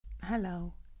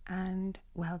hello, and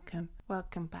welcome.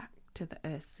 Welcome back to the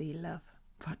Earth, Sea, Love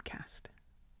podcast.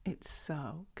 It's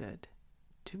so good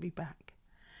to be back.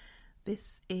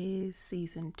 This is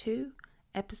season 2,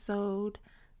 episode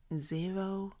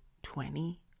 027.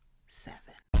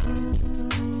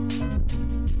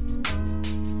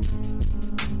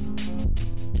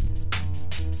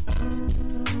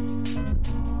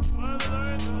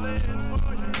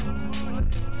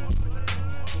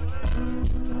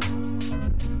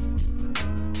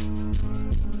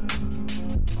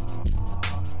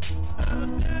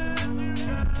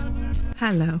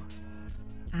 Hello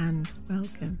and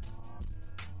welcome.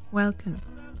 Welcome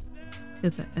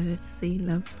to the Earth, Sea,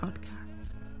 Love podcast.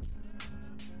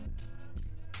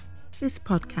 This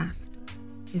podcast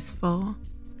is for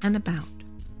and about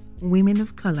women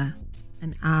of colour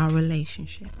and our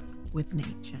relationship with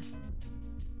nature.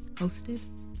 Hosted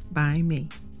by me,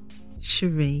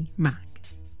 Cherie Mack.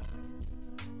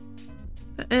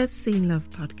 The Earth, Sea, Love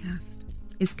podcast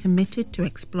is committed to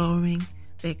exploring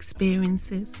the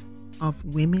experiences of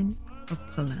women of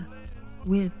colour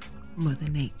with Mother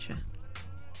Nature.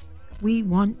 We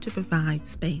want to provide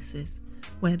spaces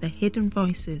where the hidden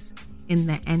voices in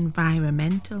the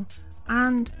environmental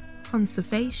and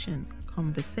conservation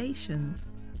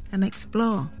conversations can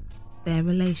explore their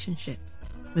relationship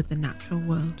with the natural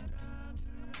world.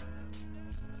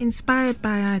 Inspired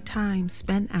by our time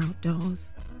spent outdoors,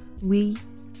 we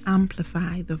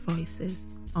amplify the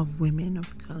voices of women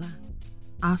of colour,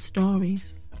 our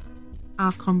stories,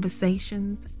 our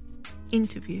conversations,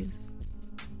 interviews,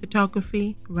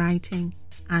 photography, writing,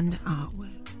 and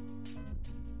artwork.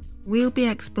 We'll be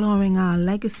exploring our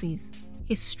legacies,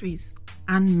 histories,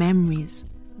 and memories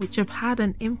which have had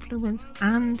an influence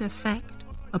and effect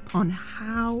upon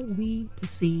how we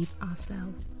perceive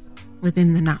ourselves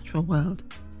within the natural world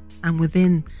and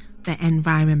within the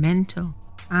environmental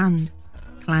and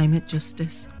climate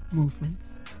justice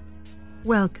movements.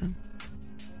 Welcome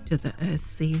to the Earth,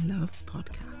 Sea, Love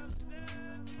podcast.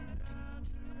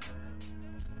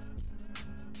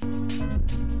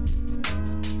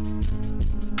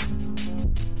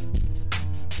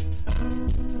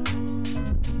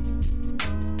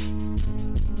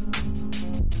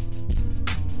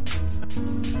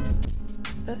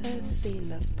 The Earth, Sea,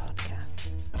 Love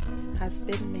podcast has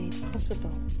been made possible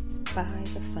by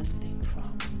the funding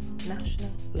from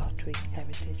National Lottery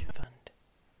Heritage Fund.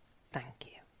 Thank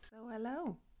you. So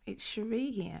hello. It's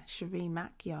Cherie here, Cherie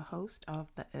Mack, your host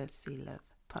of the Earth, Sea, Love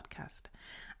podcast.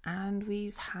 And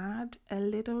we've had a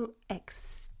little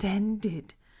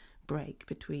extended break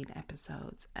between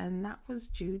episodes, and that was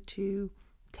due to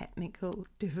technical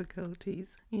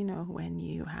difficulties. You know, when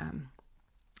you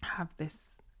have this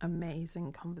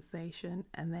amazing conversation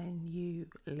and then you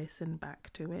listen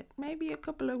back to it maybe a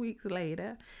couple of weeks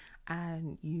later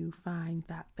and you find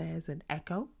that there's an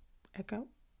echo,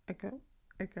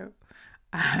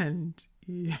 and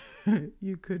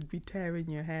you could be tearing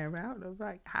your hair out of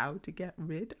like how to get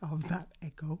rid of that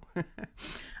echo.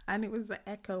 And it was the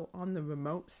echo on the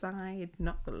remote side,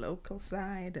 not the local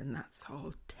side, and that's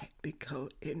all technical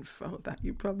info that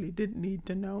you probably didn't need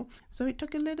to know. So it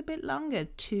took a little bit longer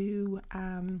to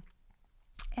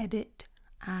edit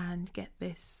and get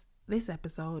this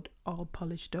episode all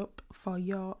polished up for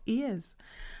your ears.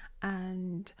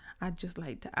 And I'd just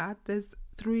like to add there's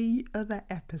 3 other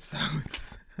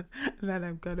episodes that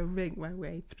I'm going to make my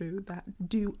way through that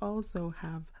do also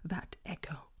have that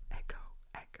echo.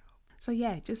 So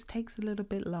yeah, it just takes a little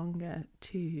bit longer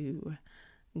to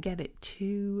get it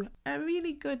to a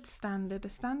really good standard, a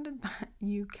standard that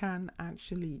you can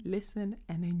actually listen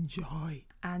and enjoy.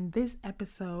 And this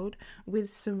episode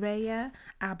with Soraya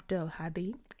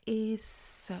Abdel-Hadi is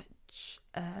such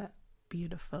a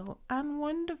beautiful and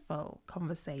wonderful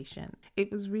conversation.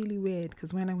 It was really weird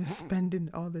because when I was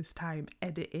spending all this time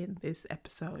editing this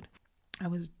episode, I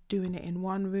was doing it in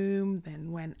one room,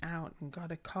 then went out and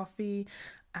got a coffee,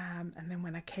 and then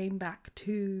when I came back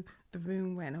to the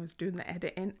room when I was doing the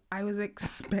editing, I was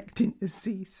expecting to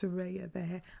see Soraya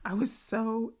there. I was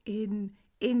so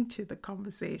into the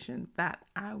conversation that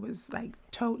I was like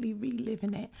totally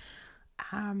reliving it.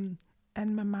 And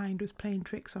my mind was playing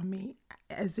tricks on me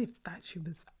as if that she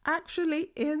was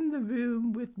actually in the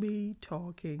room with me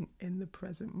talking in the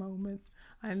present moment.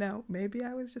 I know, maybe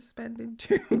I was just spending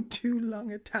too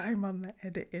long a time on the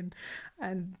editing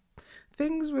and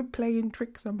things were playing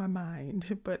tricks on my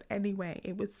mind. But anyway,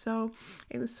 it was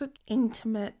such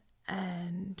intimate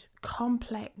and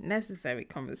complex, necessary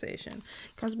conversation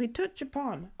because we touch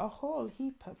upon a whole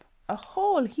heap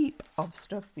of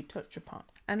stuff we touch upon.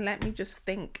 And let me just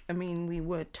think, I mean, we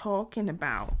were talking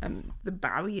about the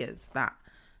barriers that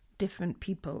different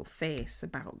people face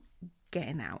about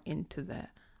getting out into the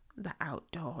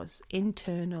outdoors,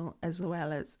 internal as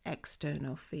well as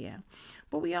external fear.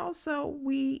 But we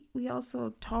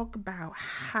also talk about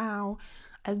how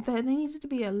there needs to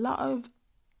be a lot of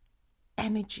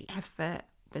energy, effort,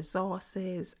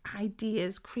 resources,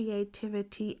 ideas,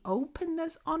 creativity,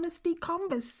 openness, honesty,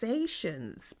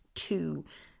 conversations to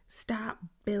start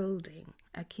building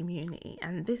a community.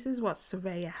 And this is what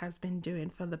Soraya has been doing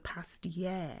for the past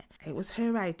year. It was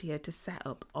her idea to set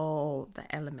up all the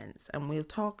elements, and we'll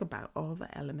talk about all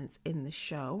the elements in the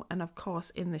show. And of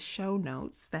course, in the show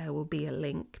notes, there will be a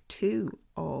link to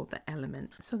all the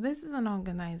elements. So this is an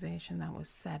organization that was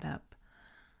set up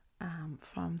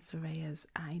from Soraya's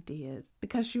ideas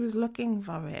because she was looking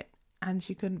for it and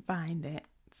she couldn't find it.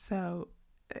 So,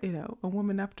 a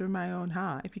woman after my own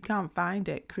heart. If you can't find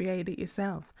it, create it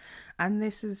yourself. And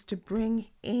this is to bring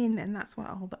in, and that's where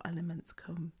all the elements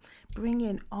come, bring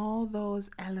in all those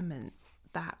elements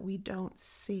that we don't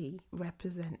see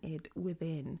represented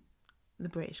within the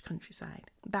British countryside.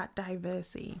 That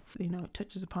diversity, it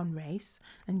touches upon race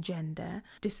and gender,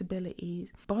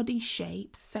 disabilities, body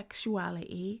shape,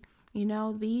 sexuality,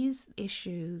 these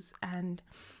issues, and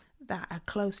that are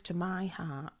close to my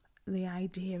heart. The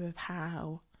idea of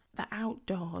how the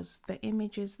outdoors, the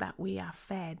images that we are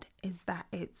fed is that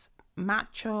it's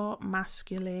macho,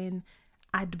 masculine,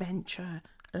 adventure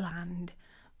land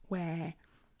where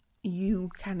you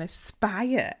can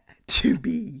aspire to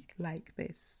be like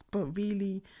this, but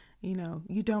really,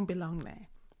 you don't belong there.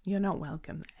 You're not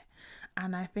welcome there.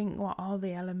 And I think what all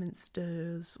the elements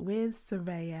does with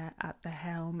Soraya at the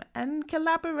helm and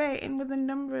collaborating with a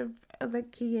number of other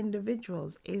key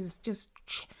individuals is just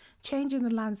changing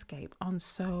the landscape on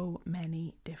so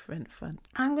many different fronts.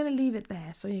 I'm going to leave it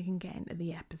there so you can get into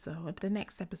the episode. The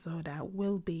next episode out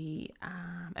will be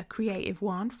a creative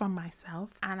one from myself,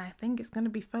 and I think it's going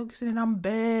to be focusing on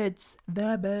birds,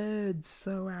 the birds.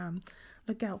 So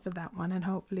look out for that one, and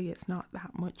hopefully it's not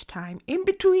that much time in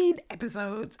between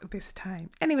episodes this time.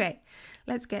 Anyway,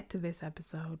 let's get to this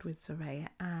episode with Soraya,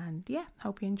 and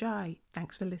hope you enjoy.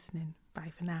 Thanks for listening.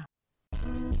 Bye for now.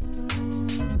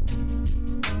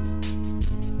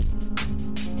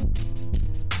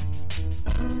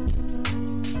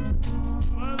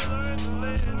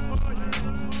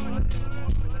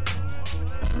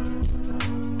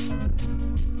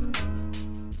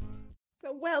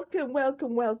 So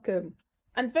welcome.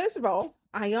 And first of all,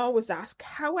 I always ask,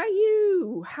 how are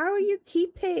you? How are you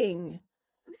keeping?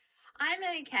 I'm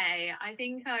okay. I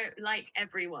think like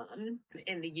everyone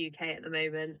in the UK at the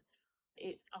moment,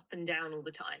 it's up and down all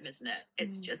the time, isn't it?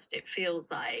 It's just, it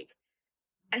feels like,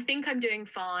 I think I'm doing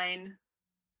fine.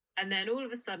 And then all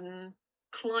of a sudden,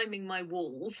 climbing my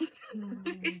walls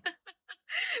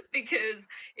because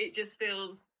it just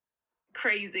feels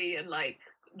crazy and like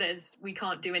we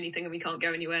can't do anything and we can't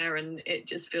go anywhere, and it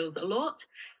just feels a lot.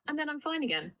 And then I'm fine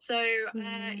again. So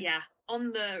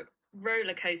on the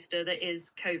roller coaster that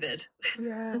is COVID.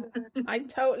 Yeah, I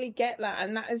totally get that,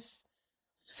 and that is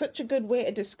such a good way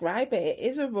to describe it. It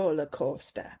is a roller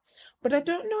coaster. But I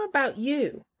don't know about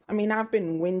you. I mean, I've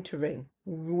been wintering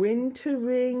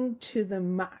to the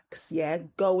max,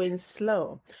 going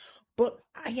slow. But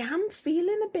I am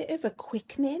feeling a bit of a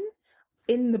quickening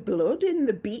in the blood, in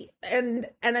the beat, and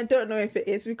I don't know if it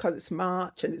is because it's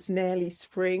March and it's nearly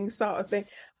spring sort of thing.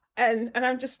 And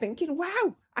I'm just thinking,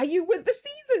 wow, are you with the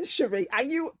seasons, Cherie? Are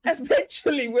you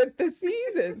eventually with the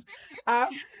seasons?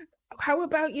 How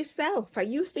about yourself? Are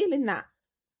you feeling that?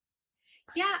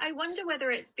 Yeah, I wonder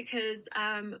whether it's because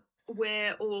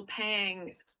we're all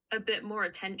paying a bit more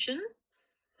attention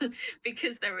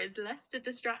because there is less to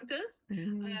distract us.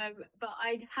 But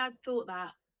I had thought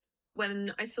that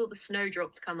when I saw the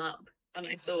snowdrops come up, and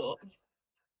I thought,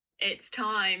 it's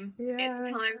time. Yeah. It's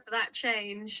time for that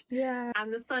change. Yeah.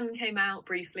 And the sun came out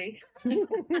briefly. And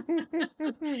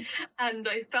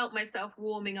I felt myself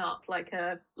warming up like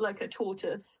a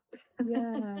tortoise.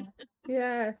 Yeah.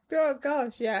 Yeah. Oh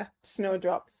gosh, yeah.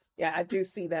 Snowdrops. Yeah, I do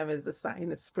see them as a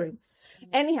sign of spring.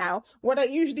 Anyhow, what I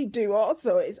usually do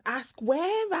also is ask,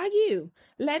 where are you?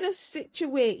 Let us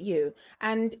situate you.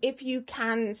 And if you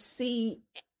can see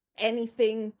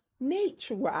anything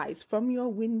nature-wise from your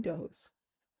windows.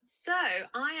 So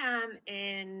I am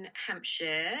in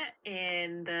Hampshire,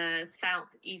 in the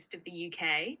southeast of the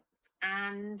UK,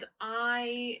 and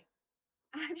I'm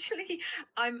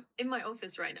in my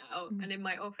office right now, and in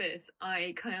my office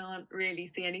I can't really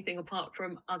see anything apart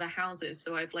from other houses,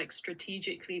 so I've like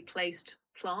strategically placed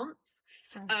plants.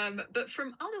 But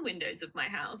from other windows of my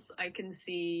house, I can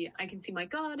see my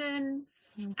garden,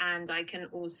 and I can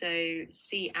also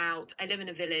see out. I live in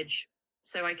a village,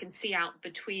 so I can see out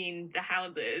between the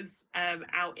houses,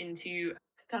 out into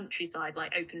countryside,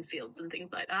 like open fields and things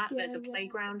like that. There's a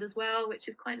playground as well, which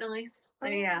is quite nice. So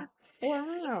yeah.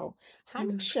 Wow.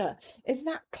 Hampshire, is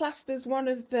that classed as one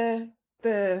of the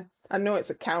I know it's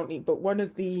a county, but one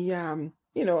of the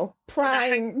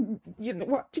prime,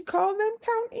 what do you call them,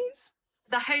 counties?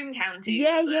 The home counties.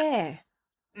 Yeah.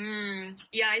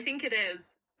 Yeah, I think it is.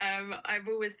 I've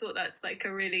always thought that's like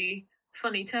a really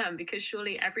funny term, because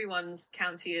surely everyone's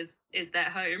county is their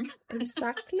home.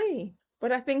 Exactly.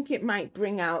 But I think it might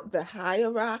bring out the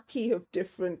hierarchy of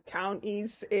different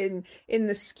counties in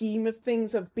the scheme of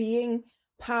things, of being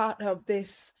part of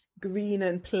this green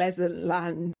and pleasant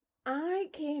land. I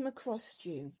came across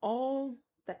you, all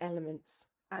the elements,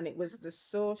 and it was the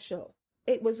social.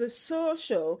 It was a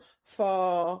social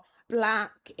for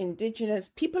Black, Indigenous,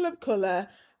 people of colour,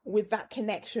 with that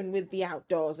connection with the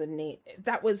outdoors and nature.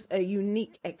 That was a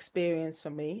unique experience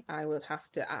for me, I would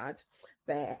have to add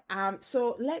there.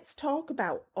 So let's talk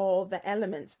about all the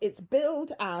elements. It's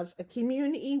billed as a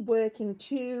community working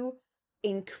to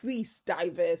increase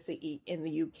diversity in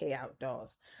the UK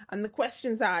outdoors. And the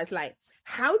questions are, is like,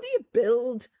 how do you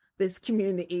build this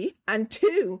community? And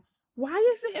two, why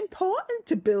is it important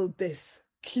to build this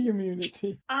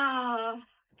community?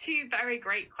 Two very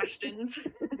great questions.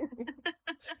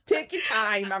 Take your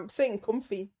time. I'm sitting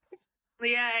comfy.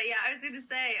 Yeah. I was going to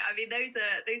say, I mean,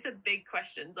 those are big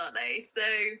questions, aren't they? So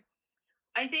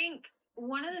I think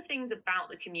one of the things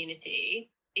about the community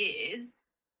is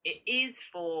it is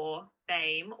for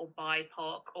BAME or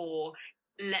BIPOC, or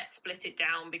let's split it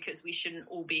down because we shouldn't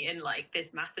all be in like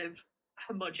this massive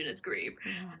homogenous group.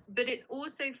 But it's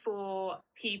also for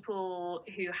people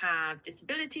who have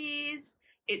disabilities.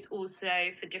 It's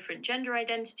also for different gender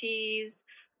identities.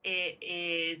 It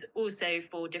is also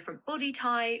for different body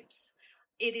types.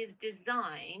 It is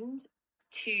designed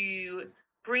to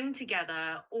bring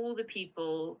together all the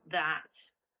people that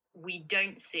we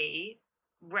don't see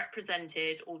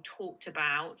represented or talked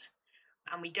about,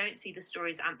 and we don't see the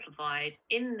stories amplified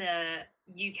in the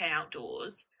UK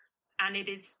outdoors. And it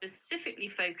is specifically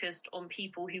focused on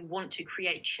people who want to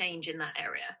create change in that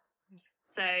area.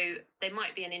 So they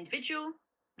might be an individual,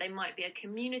 they might be a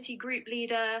community group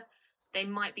leader, they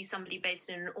might be somebody based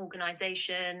in an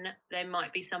organization, they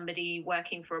might be somebody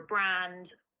working for a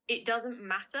brand. It doesn't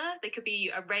matter. They could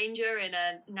be a ranger in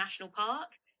a national park.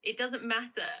 It doesn't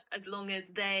matter, as long as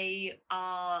they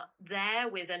are there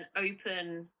with an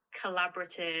open,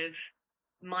 collaborative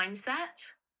mindset,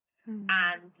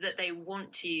 and that they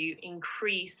want to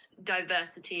increase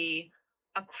diversity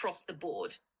across the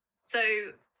board. So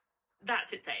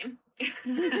that's its aim.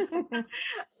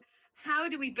 How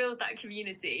do we build that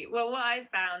community? Well, what I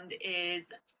found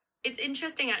is it's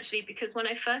interesting, actually, because when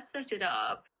I first set it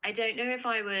up, I don't know if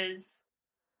I was...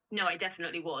 No, I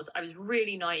definitely was. I was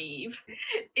really naive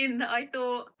in that I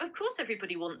thought, of course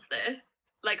everybody wants this.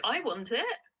 Like, I want it.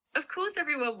 Of course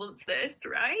everyone wants this,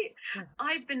 right? Yeah.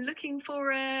 I've been looking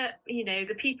for it. You know,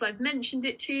 the people I've mentioned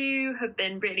it to have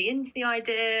been really into the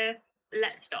idea.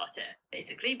 Let's start it,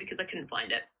 basically, because I couldn't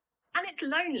find it. And it's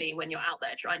lonely when you're out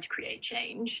there trying to create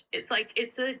change. It's like,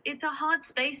 it's a hard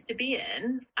space to be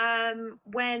in,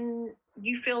 when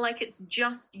you feel like it's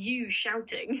just you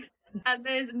shouting and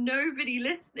there's nobody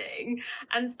listening.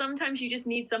 And sometimes you just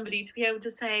need somebody to be able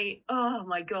to say, oh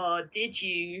my God, did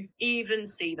you even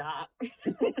see that?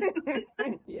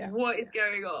 Yeah. What is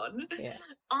going on? Yeah.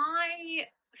 I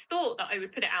thought that I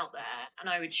would put it out there and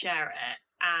I would share it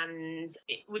and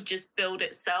it would just build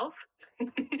itself.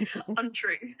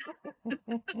 Untrue.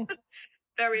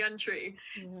 Very untrue.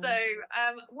 Yeah. So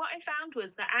what I found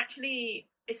was that actually,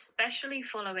 especially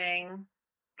following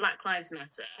Black Lives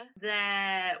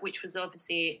Matter, which was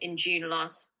obviously in June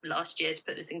last year, to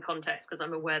put this in context, because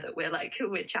I'm aware that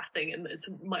we're chatting and this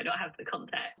might not have the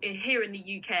context. Here in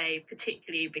the UK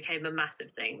particularly became a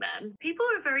massive thing then. People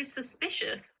are very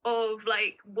suspicious of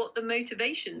like what the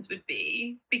motivations would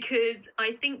be, because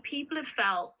I think people have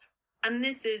felt, and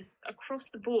this is across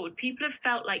the board, people have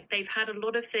felt like they've had a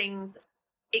lot of things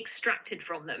extracted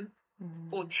from them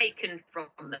or taken from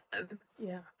them.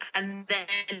 Yeah. And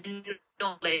then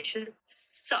knowledge has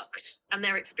sucked, and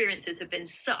their experiences have been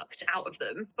sucked out of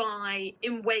them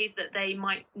in ways that they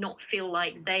might not feel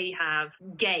like they have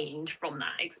gained from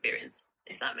that experience,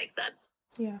 if that makes sense.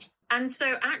 Yeah. And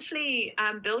so actually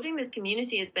building this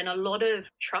community has been a lot of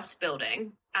trust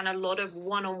building and a lot of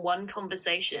one-on-one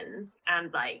conversations,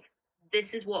 and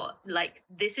this is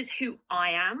who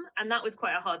I am. And that was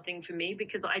quite a hard thing for me,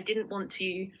 because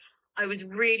I was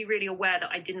really, really aware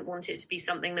that I didn't want it to be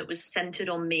something that was centered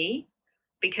on me,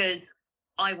 because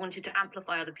I wanted to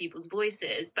amplify other people's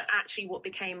voices. But actually what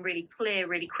became really clear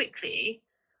really quickly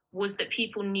was that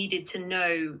people needed to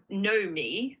know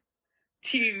me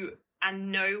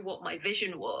and know what my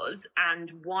vision was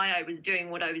and why I was doing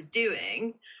what I was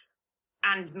doing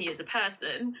and me as a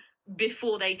person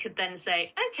before they could then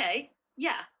say, okay,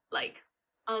 yeah, like,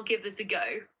 I'll give this a go.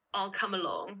 I'll come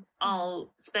along.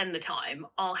 I'll spend the time.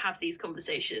 I'll have these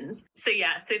conversations. So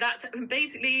that's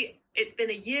basically, it's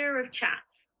been a year of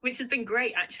chats, which has been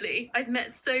great, actually. I've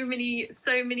met so many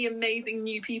amazing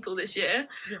new people this year.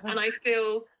 Yeah. And I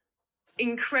feel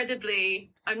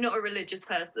incredibly, I'm not a religious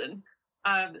person,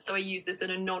 so I use this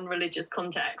in a non-religious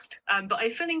context, but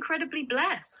I feel incredibly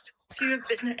blessed to have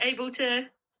been able to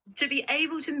be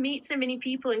able to meet so many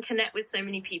people and connect with so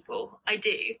many people. I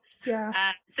do.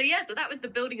 Yeah. So that was the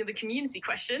building of the community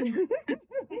question.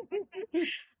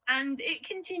 And it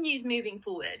continues moving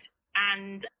forward.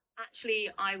 And actually,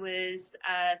 I was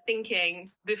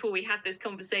thinking before we had this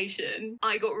conversation,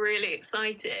 I got really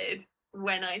excited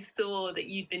when I saw that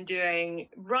you'd been doing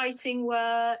writing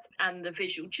work and the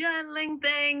visual journaling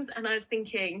things. And I was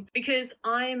thinking, because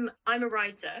I'm a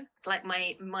writer, it's like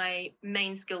my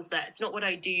main skill set. It's not what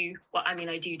I do. Well, I mean,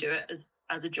 I do it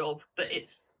as a job, but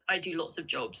I do lots of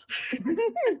jobs. And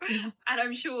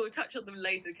I'm sure we'll touch on them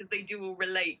later because they do all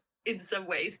relate in some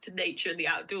ways to nature and the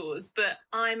outdoors. But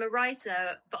I'm a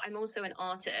writer, but I'm also an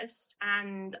artist.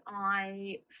 And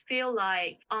I feel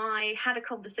like I had a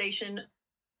conversation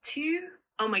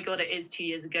it is 2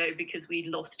 years ago because we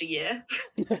lost a year,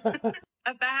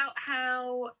 about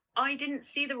how I didn't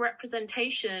see the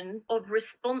representation of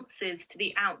responses to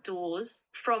the outdoors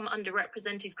from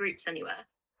underrepresented groups anywhere.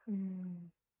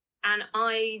 And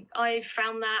I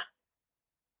found that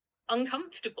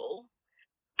uncomfortable,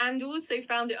 and also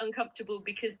found it uncomfortable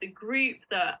because the group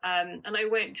that and I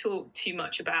won't talk too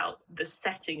much about the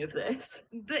setting of this,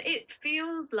 but it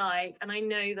feels like, and I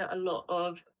know that a lot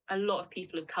of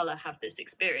people of colour have this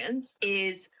experience,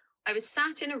 is I was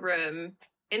sat in a room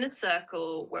in a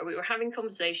circle where we were having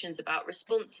conversations about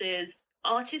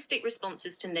artistic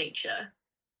responses to nature.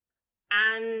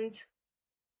 And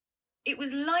it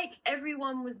was like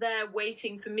everyone was there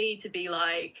waiting for me to be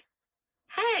like,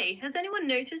 hey, has anyone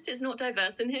noticed it's not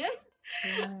diverse in here?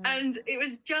 Yeah. And it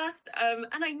was just, and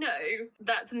I know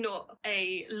that's not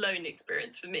a lone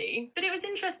experience for me, but it was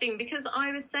interesting because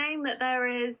I was saying that there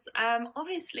is,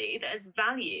 obviously there's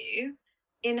value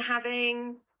in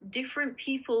having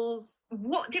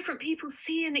what different people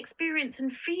see and experience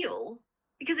and feel,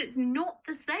 because it's not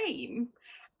the same.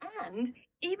 And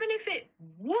even if it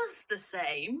was the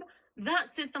same, that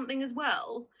says something as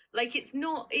well. Like, it's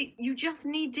not, you just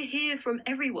need to hear from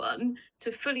everyone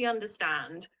to fully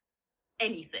understand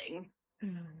anything.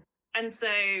 And so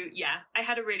I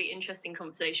had a really interesting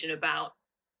conversation about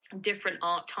different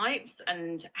art types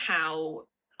and how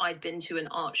I'd been to an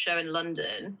art show in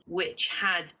London which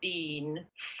had been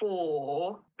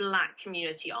for Black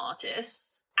community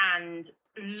artists, and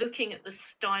looking at the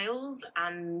styles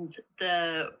and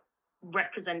the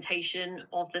representation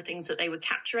of the things that they were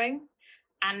capturing,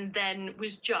 and then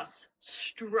was just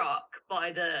struck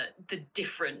by the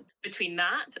difference between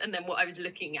that and then what I was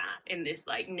looking at in this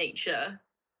like nature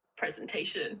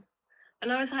presentation.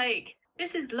 And I was like,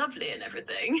 this is lovely and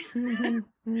everything, but can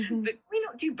we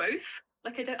not do both?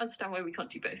 Like, I don't understand why we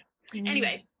can't do both.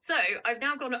 Anyway, so I've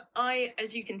now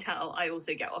as you can tell, I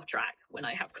also get off track when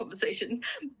I have conversations,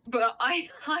 but I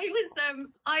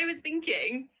was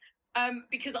thinking,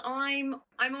 because I'm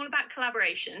all about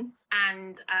collaboration,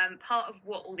 and part of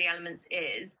what all the elements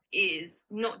is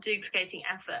not duplicating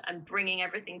effort and bringing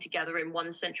everything together in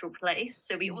one central place.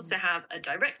 So we also have a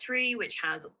directory which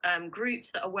has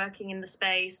groups that are working in the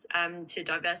space to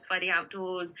diversify the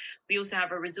outdoors. We also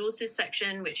have a resources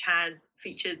section which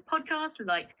features podcasts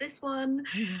like this one,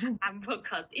 and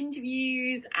podcast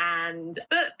interviews and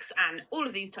books and all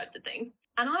of these types of things.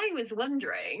 And I was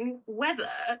wondering whether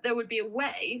there would be a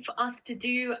way for us to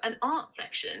do an art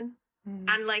section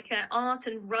and like an art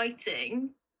and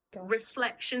writing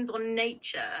reflections on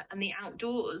nature and the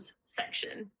outdoors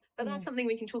section. But that's something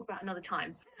we can talk about another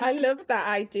time. I love that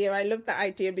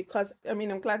idea because, I mean,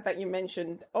 I'm glad that you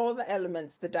mentioned all the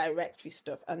elements, the directory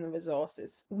stuff and the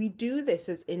resources. We do this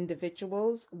as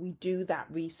individuals. We do that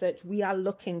research. We are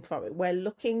looking for it. We're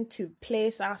looking to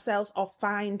place ourselves or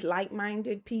find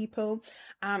like-minded people.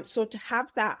 So to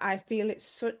have that, I feel it's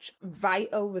such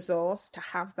vital resource to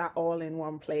have that all in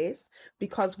one place,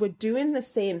 because we're doing the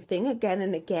same thing again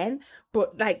and again,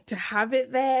 but like to have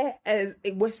it there as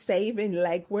we're saving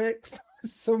legwork for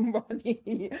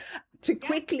somebody to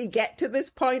quickly get to this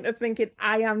point of thinking,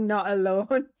 I am not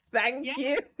alone. Thank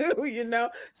you.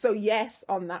 So yes,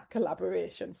 on that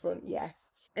collaboration front, yes.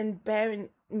 And bearing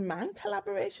in mind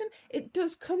collaboration, it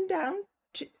does come down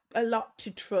to a lot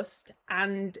to trust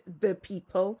and the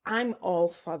people. I'm all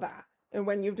for that. And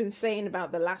when you've been saying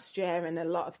about the last year and a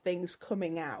lot of things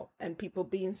coming out and people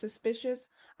being suspicious,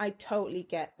 I totally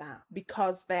get that,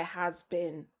 because there has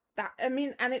been that. I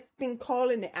mean, and it's been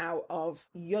calling it out of,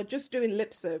 you're just doing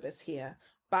lip service here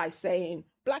by saying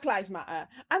Black Lives Matter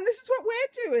and this is what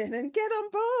we're doing and get on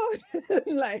board.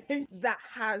 Like, that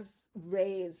has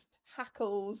raised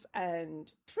hackles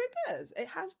and triggers. It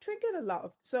has triggered a lot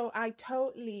of. So I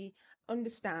totally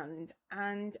understand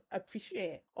and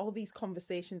appreciate all these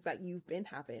conversations that you've been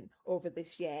having over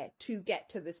this year to get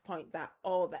to this point, that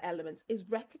all the elements is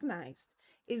recognized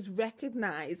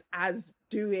as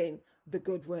doing the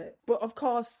good work. But of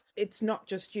course, it's not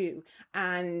just you,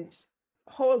 and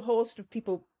a whole host of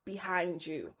people behind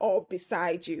you or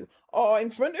beside you or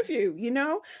in front of you,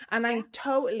 and I'm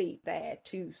totally there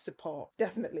to support.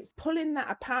 Definitely pulling that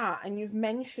apart. And you've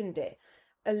mentioned it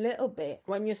a little bit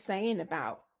when you're saying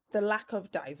about the lack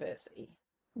of diversity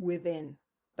within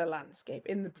the landscape,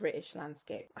 in the British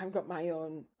landscape. I've got my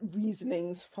own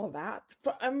reasonings for that,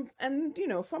 and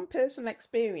from personal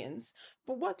experience.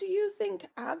 But what do you think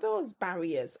are those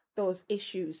barriers, those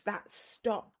issues that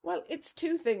stop? Well, it's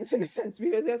two things in a sense,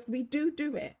 because yes, we do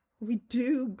it. We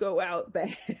do go out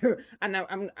there, and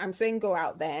I'm saying go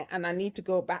out there, and I need to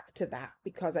go back to that,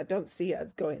 because I don't see it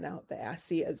as going out there. I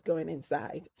see it as going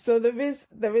inside. So there is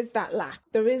that lack.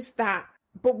 There is that,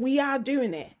 but we are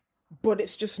doing it. But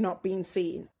it's just not being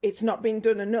seen. It's not being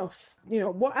done enough.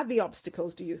 What are the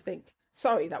obstacles, do you think?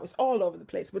 Sorry, that was all over the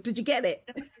place, but did you get it?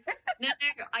 No,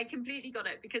 I completely got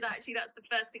it, because actually that's the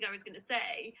first thing I was going to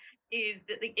say, is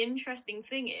that the interesting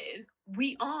thing is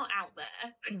we are out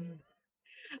there.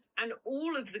 And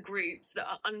all of the groups that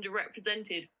are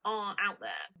underrepresented are out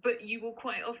there. But you will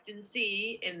quite often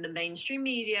see in the mainstream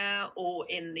media or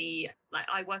in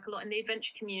I work a lot in the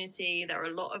adventure community. There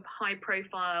are a lot of high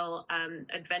profile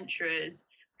adventurers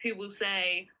who will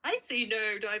say, I see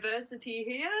no diversity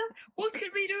here. What can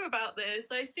we do about this?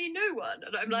 I see no one.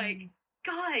 And I'm like,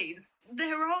 guys,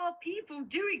 there are people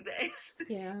doing this.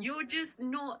 Yeah.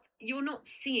 You're not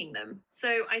seeing them. So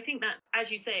I think that,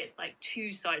 as you say, it's like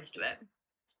two sides to it.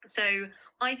 So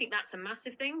I think that's a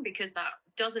massive thing, because that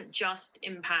doesn't just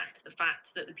impact the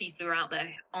fact that the people who are out there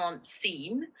aren't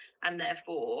seen, and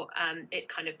therefore it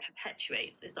kind of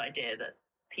perpetuates this idea that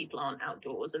people aren't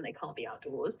outdoors and they can't be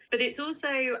outdoors. But it's also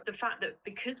the fact that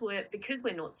because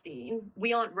we're not seen,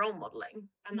 we aren't role modeling,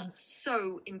 and that's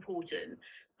so important.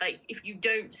 Like, if we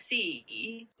don't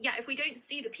see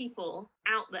the people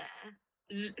out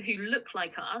there who look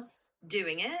like us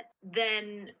doing it,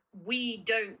 then we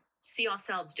don't see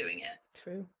ourselves doing it.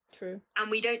 True. And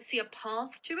we don't see a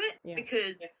path to it,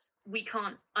 because we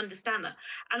can't understand that.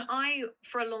 And I,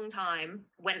 for a long time,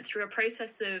 went through a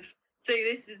process of,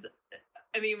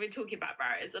 we're talking about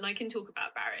barriers, and I can talk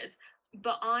about barriers,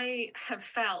 but I have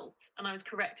felt, and I was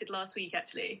corrected last week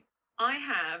actually, I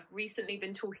have recently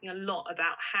been talking a lot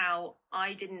about how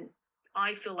I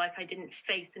feel like I didn't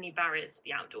face any barriers to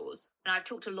the outdoors. And I've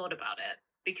talked a lot about it,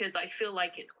 because I feel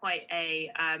like it's quite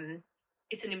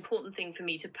it's an important thing for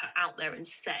me to put out there and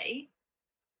say,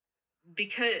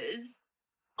 because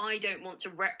I don't want to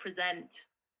represent,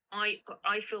 I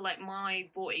feel like my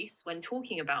voice when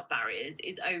talking about barriers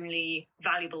is only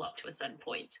valuable up to a certain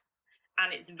point.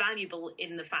 And it's valuable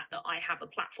in the fact that I have a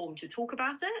platform to talk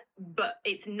about it, but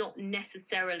it's not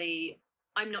necessarily,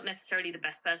 I'm not necessarily the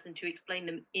best person to explain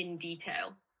them in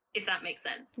detail, if that makes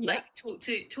sense. Yeah. Like,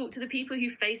 talk to the people who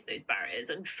face those barriers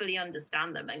and fully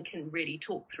understand them, and can really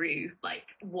talk through like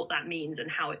what that means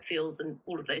and how it feels and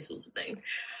all of those sorts of things.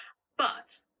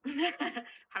 But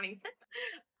having said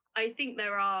that, I think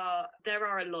there are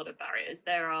a lot of barriers.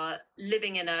 There are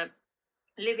living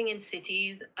in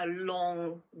cities a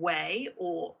long way,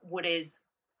 or what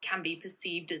can be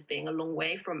perceived as being a long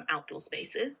way from outdoor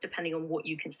spaces, depending on what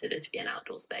you consider to be an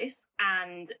outdoor space.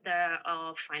 And there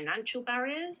are financial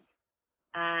barriers,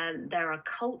 and there are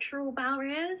cultural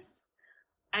barriers.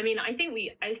 I mean, I think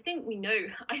we know.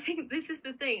 I think this is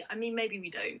the thing. I mean, maybe we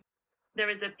don't. There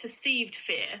is a perceived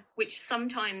fear, which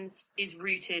sometimes is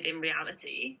rooted in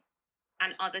reality,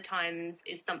 and other times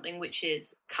is something which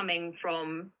is coming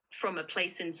from a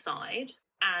place inside.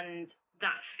 And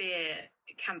that fear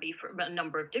can be for a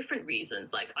number of different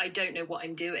reasons. Like, I don't know what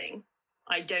I'm doing.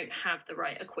 I don't have the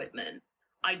right equipment.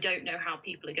 I don't know how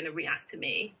people are going to react to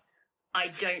me. I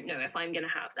don't know if I'm going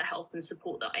to have the help and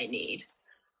support that I need.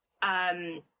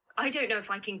 I don't know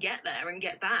if I can get there and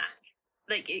get back.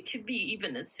 Like, it could be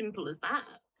even as simple as that.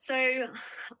 So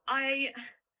I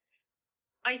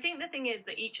I think the thing is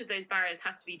that each of those barriers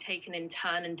has to be taken in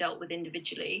turn and dealt with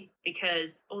individually,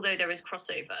 because although there is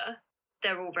crossover,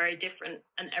 they're all very different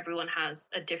and everyone has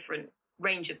a different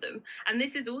range of them. And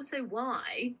this is also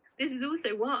why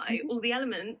all the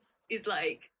elements is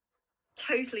like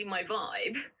totally my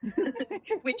vibe,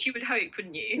 which you would hope,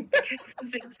 wouldn't you?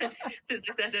 since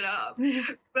I set it up.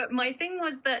 But my thing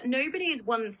was that nobody is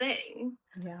one thing.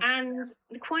 Yeah. And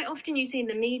quite often you see in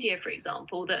the media, for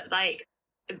example, that like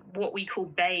what we call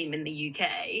BAME in the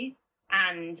UK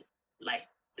and like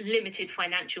limited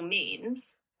financial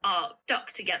means are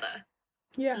stuck together.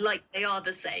 Yeah. Like they are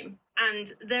the same.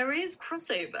 And there is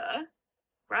crossover,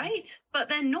 right? But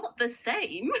they're not the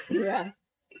same. Yeah.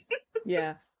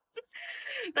 Yeah.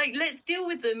 Like, let's deal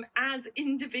with them as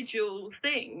individual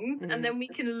things, and then we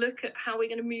can look at how we're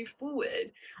going to move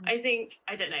forward. I think,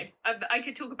 I don't know, I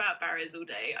could talk about barriers all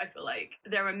day. I feel like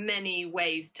there are many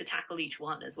ways to tackle each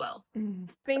one as well. I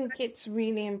think it's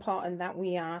really important that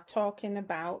we are talking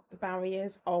about the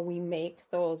barriers, or we make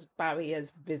those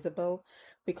barriers visible,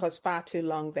 because far too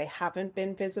long they haven't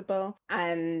been visible.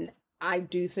 And I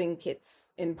do think it's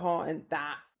important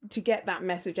that to get that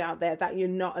message out there that you're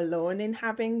not alone in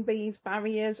having these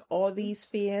barriers or these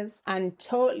fears, and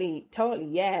totally,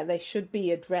 yeah, they should be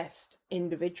addressed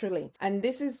individually. And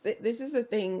this is the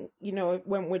thing, you know,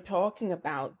 when we're talking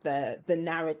about the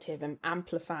narrative and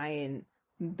amplifying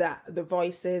the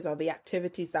voices or the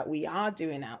activities that we are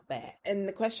doing out there. And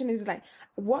the question is like,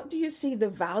 what do you see the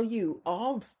value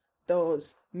of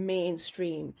those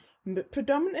mainstream,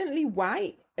 predominantly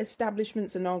white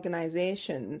establishments and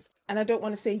organizations, and I don't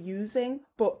want to say using,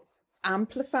 but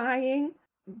amplifying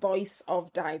voice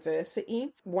of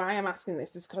diversity? Why I'm asking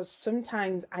this is because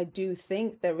sometimes I do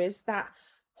think there is that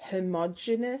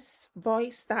homogenous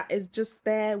voice that is just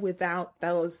there without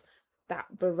that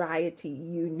variety,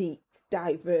 unique,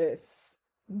 diverse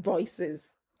voices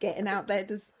getting out there.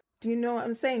 Do you know what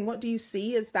I'm saying? What do you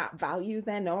see as that value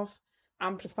then of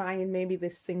amplifying maybe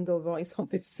this single voice or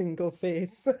this single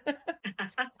face?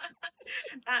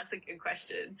 That's a good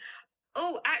question.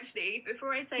 Oh, actually,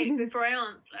 before I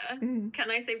answer,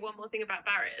 can I say one more thing about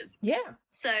barriers? Yeah.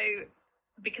 So,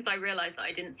 because I realised that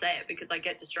I didn't say it because I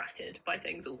get distracted by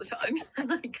things all the time.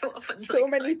 And I go off on so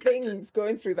many things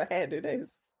going through the head, it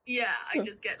is. Yeah, I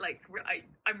just get like,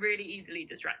 I'm really easily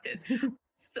distracted.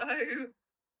 So,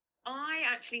 I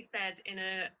actually said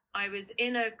I was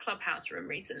in a clubhouse room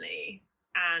recently,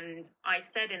 and I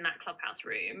said in that clubhouse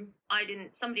room,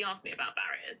 somebody asked me about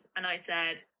barriers, and I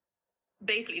said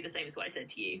basically the same as what I said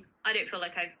to you. I don't feel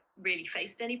like I've really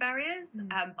faced any barriers,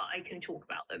 but I can talk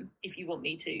about them if you want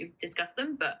me to discuss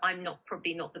them, but I'm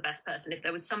probably not the best person. If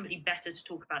there was somebody better to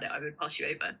talk about it, I would pass you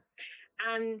over.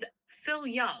 And Phil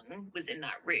Young was in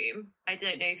that room. I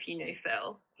don't know if you know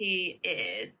Phil. He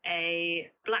is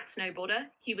a black snowboarder.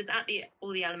 He was at the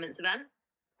All the Elements event,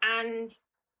 and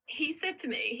he said to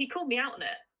me, he called me out on it,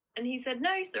 and he said,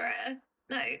 no, Soraya,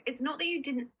 no, it's not that you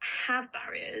didn't have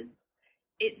barriers.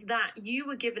 It's that you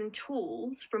were given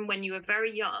tools from when you were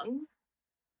very young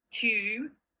to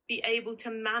be able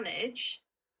to manage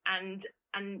and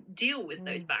deal with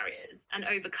those barriers and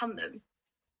overcome them.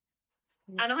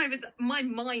 And my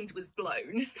mind was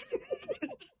blown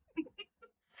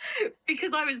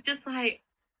because I was just like,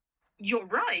 you're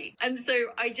right. And so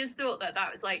I just thought that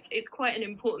was like, it's quite an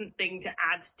important thing to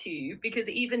add to, because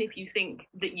even if you think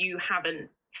that you haven't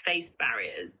faced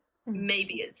barriers,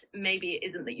 maybe it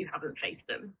isn't that you haven't faced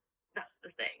them. That's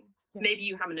the thing. Yeah. Maybe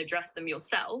you haven't addressed them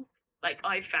yourself. Like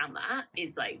I've found that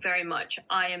is like very much,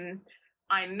 I'm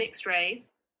mixed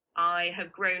race. I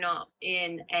have grown up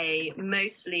in a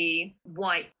mostly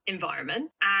white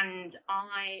environment, and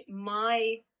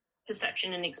my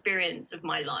perception and experience of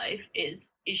my life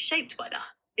is shaped by that.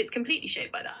 It's completely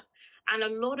shaped by that. And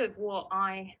a lot of what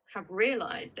I have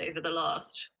realized over the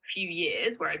last few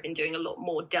years, where I've been doing a lot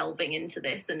more delving into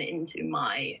this and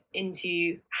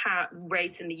into how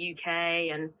race in the UK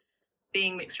and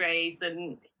being mixed race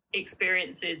and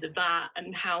experiences of that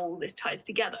and how all this ties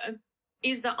together,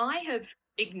 is that I have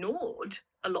ignored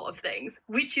a lot of things,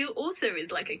 which also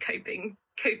is like a coping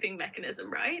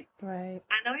mechanism, right? Right.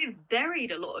 And I've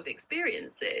buried a lot of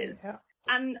experiences,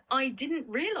 and I didn't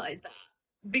realize that,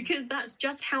 because that's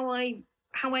just how I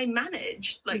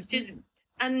manage. Like,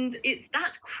 and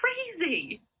that's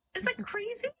crazy. Is that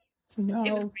crazy? No,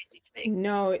 it was crazy to me.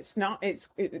 No, it's not.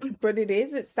 But it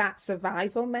is. It's that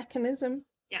survival mechanism.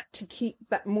 Yeah. To keep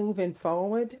that moving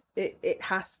forward,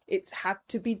 it's had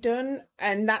to be done,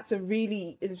 and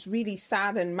it's really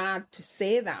sad and mad to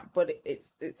say that, but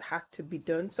it's had to be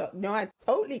done. So no, I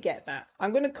totally get that.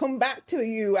 I'm going to come back to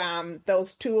you,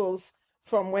 those tools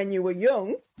from when you were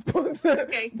young, but,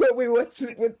 Okay. but we were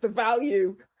with the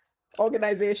value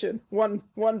organization. One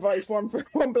voice,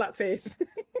 one black face.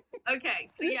 Okay,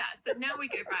 so now we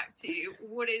go back to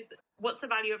what's the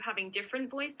value of having different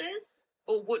voices,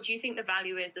 or what do you think the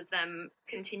value is of them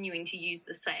continuing to use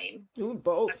the same? Ooh,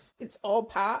 both. It's all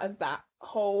part of that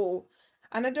whole,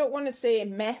 and I don't want to say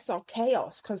mess or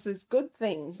chaos, because there's good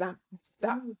things that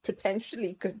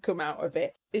potentially could come out of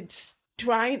it. It's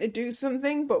trying to do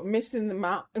something but missing the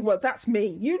mark. Well, that's me.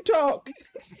 You talk.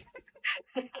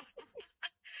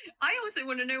 I also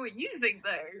want to know what you think,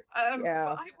 though.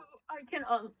 Yeah. But I can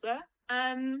answer.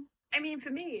 I mean, for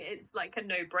me, it's like a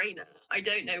no-brainer. I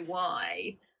don't know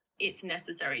why it's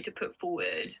necessary to put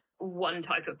forward one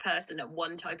type of person and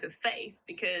one type of face,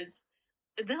 because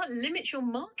that limits your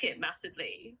market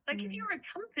massively. Like, if you're a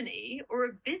company or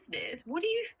a business, what are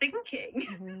you thinking?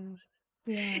 Mm-hmm.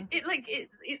 Yeah.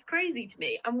 It's crazy to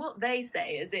me. And what they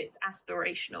say is it's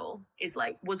aspirational,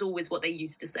 was always what they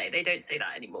used to say. They don't say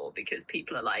that anymore because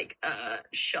people are like,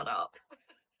 shut up.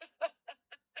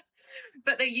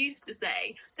 But they used to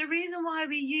say the reason why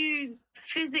we use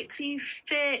physically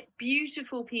fit,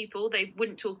 beautiful people, they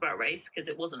wouldn't talk about race because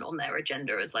it wasn't on their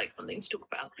agenda as like something to talk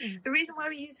about. The reason why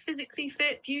we use physically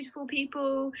fit, beautiful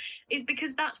people is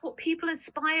because that's what people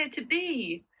aspire to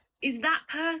be, is that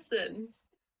person.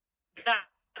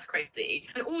 That's crazy.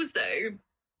 And also,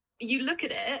 you look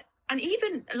at it, and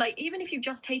even if you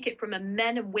just take it from a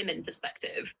men and women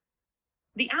perspective,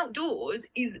 the outdoors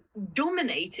is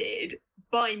dominated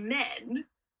by men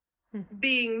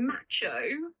being macho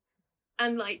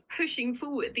and like pushing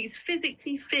forward, these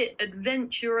physically fit,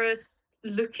 adventurous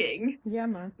looking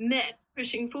men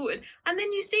pushing forward. And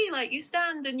then you see, like, you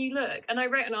stand and you look, and I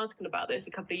wrote an article about this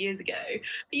a couple of years ago,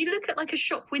 but you look at like a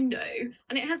shop window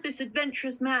and it has this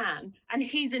adventurous man and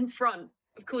he's in front.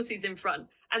 Of course he's in front.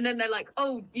 And then they're like,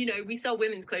 oh, we sell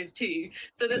women's clothes too.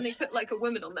 So then they put like a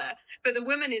woman on there, but the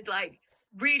woman is like,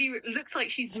 really looks like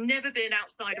she's never been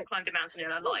outside or climbed a mountain in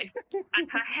her life,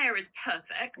 and her hair is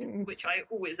perfect, which I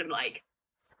always am like,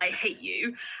 I hate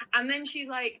you. And then she's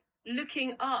like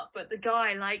looking up at the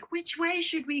guy like, which way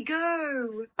should we go?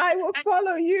 I will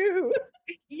follow you.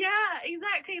 Yeah,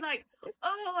 exactly. Like,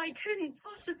 oh, I couldn't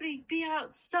possibly be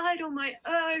outside on my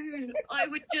own, I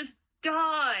would just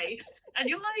die. And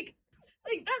you're like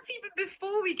that's even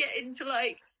before we get into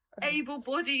like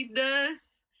able-bodied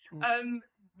nurse,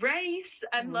 race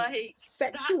and like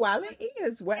sexuality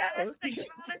as well.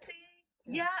 Sexuality.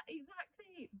 Yeah,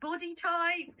 exactly. Body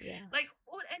type. Yeah. Like,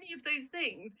 or any of those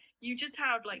things. You just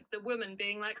have like the woman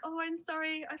being like, oh, I'm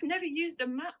sorry, I've never used a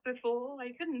map before.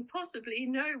 I couldn't possibly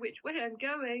know which way I'm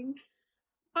going.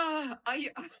 But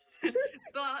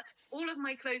all of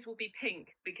my clothes will be pink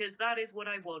because that is what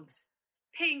I want.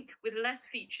 Pink with less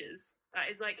features. That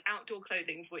is like outdoor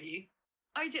clothing for you.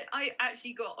 I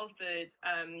actually got offered,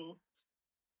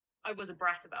 I was a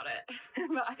brat about it,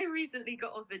 but I recently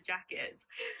got offered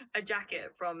a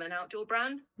jacket from an outdoor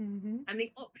brand, and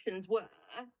the options were,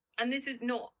 and this is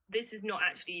not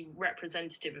actually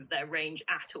representative of their range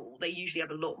at all. They usually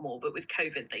have a lot more, but with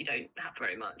COVID, they don't have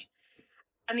very much.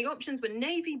 And the options were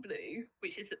navy blue,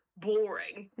 which is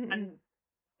boring and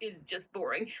is just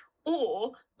boring,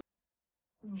 or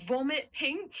vomit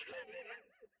pink.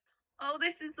 Oh,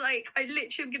 this is like, I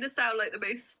literally am going to sound like the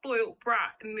most spoilt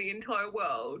brat in the entire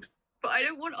world, but I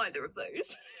don't want either of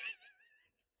those.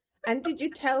 And did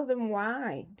you tell them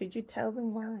why? I did tell them.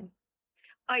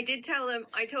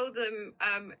 I told them,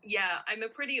 I'm a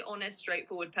pretty honest,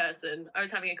 straightforward person. I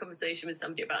was having a conversation with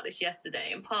somebody about this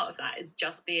yesterday, and part of that is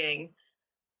just being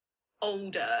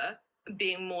older,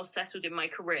 being more settled in my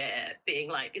career,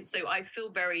 being like, so I feel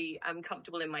very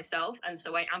comfortable in myself, and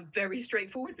so I am very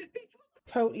straightforward with people.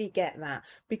 Totally get that,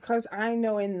 because I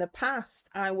know in the past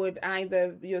I would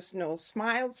either just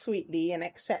smile sweetly and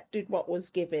accepted what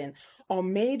was given, or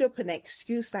made up an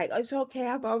excuse like, it's okay,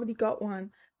 I've already got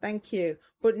one, thank you.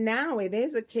 But now it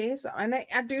is a case, and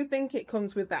I do think it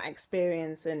comes with that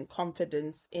experience and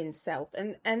confidence in self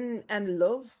and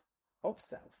love of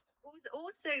self.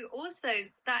 Also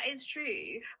that is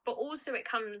true, but also it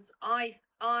comes, I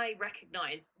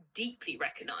deeply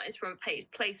recognize from a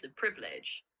place of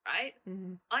privilege, right?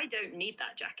 I don't need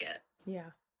that jacket.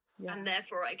 Yeah. And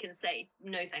therefore I can say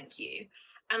no thank you.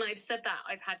 And I've said that.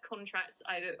 I've had contracts,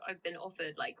 I've been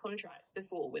offered like contracts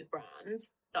before with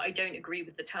brands that I don't agree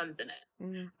with the terms in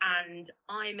it. And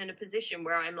I'm in a position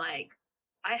where I'm like,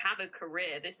 I have a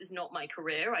career, this is not my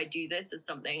career, I do this as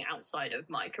something outside of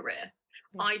my career.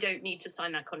 I don't need to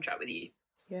sign that contract with you.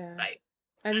 Right.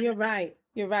 And you're right,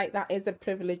 that is a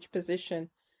privileged position.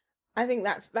 I think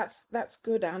that's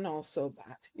good and also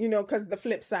bad, you know, because the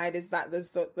flip side is that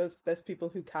there's people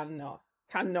who cannot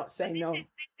say no.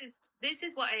 This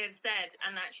is what I have said,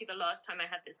 and actually the last time I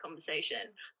had this conversation,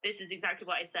 this is exactly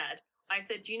what I said. I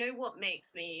said, do you know what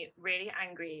makes me really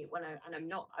angry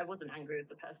I wasn't angry with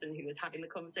the person who was having the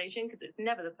conversation, because it's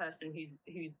never the person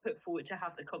who's put forward to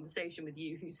have the conversation with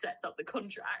you who sets up the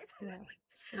contract. Yeah.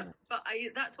 Yeah. But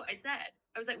that's what I said.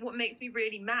 I was like, what makes me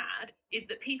really mad is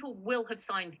that people will have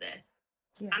signed this.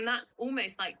 Yeah. And that's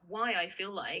almost like why I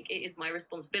feel like it is my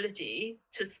responsibility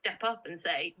to step up and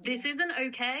say, this isn't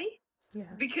okay. Yeah.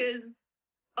 Because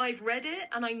I've read it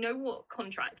and I know what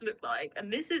contracts look like,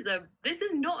 and this is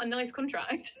not a nice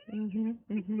contract. Mm-hmm,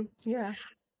 mm-hmm, yeah.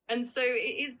 And so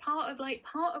it is part of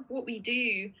what we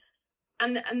do,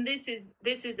 and this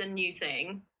is a new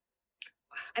thing.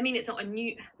 I mean, it's not a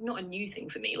new thing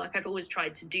for me. Like, I've always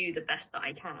tried to do the best that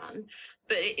I can,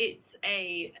 but it's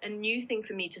a new thing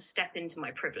for me to step into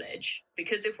my privilege,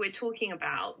 because if we're talking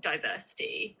about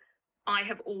diversity, I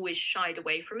have always shied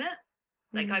away from it.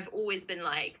 Like, I've always been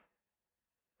like,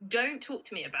 don't talk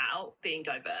to me about being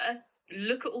diverse.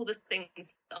 Look at all the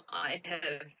things that I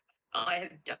have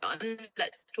done.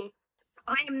 Let's talk.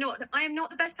 I am not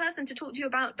the best person to talk to you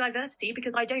about diversity,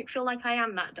 because I don't feel like I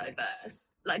am that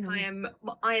diverse. Like, I am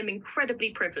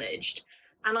incredibly privileged.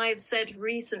 And I have said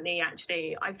recently,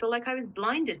 actually, I feel like I was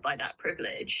blinded by that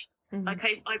privilege. Like,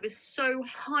 I was so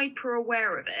hyper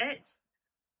aware of it.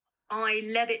 I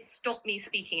let it stop me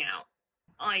speaking out.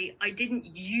 I didn't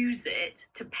use it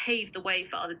to pave the way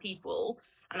for other people,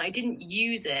 and I didn't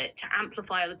use it to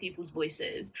amplify other people's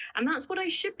voices. And that's what I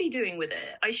should be doing with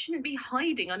it. I shouldn't be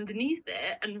hiding underneath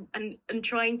it and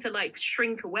trying to like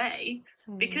shrink away.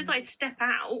 Because I step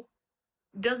out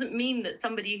doesn't mean that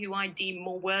somebody who I deem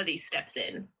more worthy steps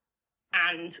in.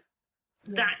 And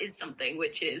that is something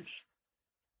which is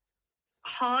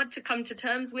hard to come to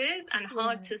terms with and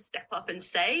hard to step up and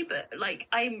say, but like,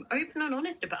 I'm open and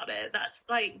honest about it. That's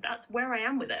where I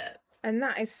am with it. And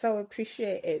that is so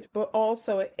appreciated, but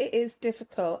also it is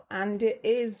difficult, and it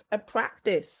is a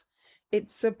practice.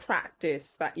 It's a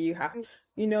practice that you have,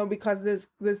 you know, because there's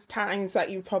times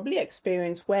that you've probably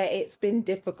experienced where it's been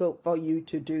difficult for you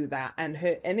to do that, and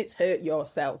it's hurt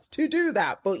yourself to do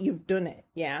that, but you've done it.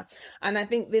 Yeah. And I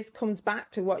think this comes back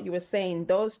to what you were saying,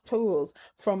 those tools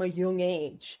from a young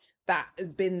age that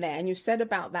have been there. And you said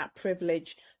about that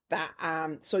privilege that,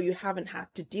 so you haven't had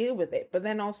to deal with it, but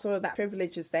then also that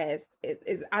privilege is there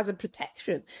is as a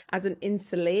protection, as an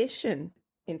insulation,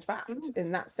 in fact,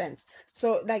 in that sense.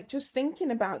 So like, just thinking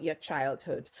about your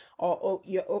childhood or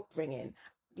your upbringing,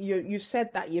 you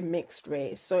said that you're mixed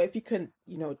race. So if you can,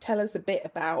 you know, tell us a bit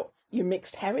about your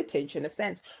mixed heritage in a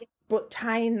sense, but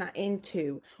tying that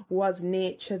into, was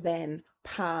nature then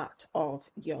part of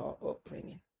your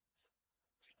upbringing?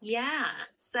 Yeah.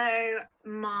 So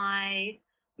my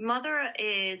mother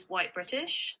is white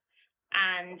British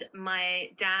and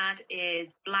my dad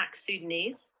is black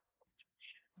Sudanese.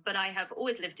 But I have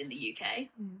always lived in the UK.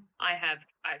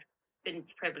 I've been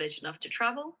privileged enough to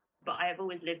travel, but I have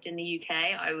always lived in the UK.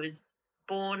 I was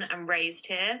born and raised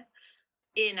here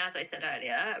in, as I said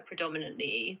earlier, a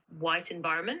predominantly white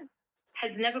environment.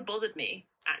 Has never bothered me,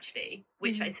 actually,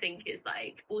 which I think is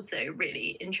like also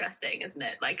really interesting, isn't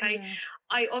it? Like,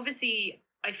 I obviously,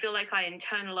 I feel like I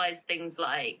internalized things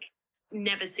like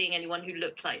never seeing anyone who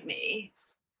looked like me,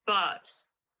 but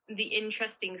the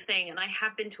interesting thing, and I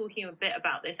have been talking a bit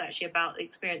about this actually, about the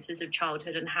experiences of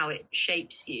childhood and how it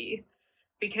shapes you,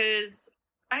 because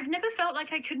I've never felt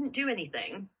like I couldn't do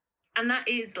anything. And that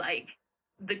is like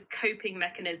the coping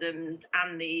mechanisms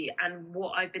and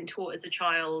what I've been taught as a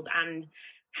child and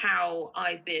how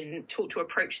I've been taught to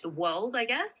approach the world, I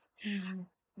guess.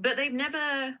 But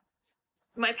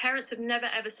my parents have never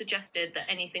ever suggested that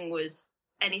anything was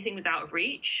out of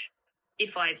reach.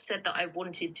 If I've said that I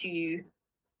wanted to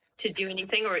do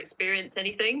anything or experience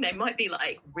anything, they might be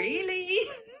like, really?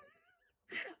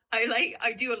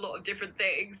 I do a lot of different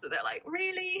things, so they're like,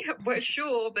 really? Well,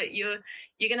 sure, but you're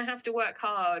gonna have to work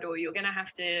hard, or you're gonna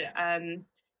have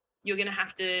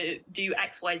to do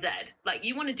X, Y, Z. Like,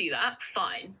 you want to do that,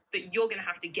 fine, but you're gonna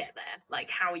have to get there. Like,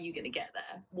 how are you gonna get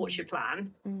there? What's your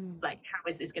plan? Like, how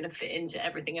is this gonna fit into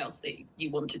everything else that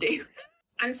you want to do?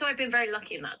 And so I've been very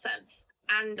lucky in that sense.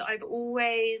 And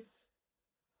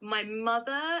my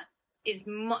mother is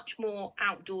much more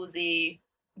outdoorsy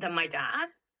than my dad,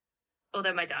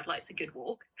 although my dad likes a good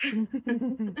walk. And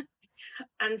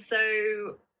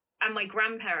my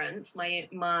grandparents,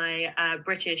 my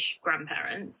British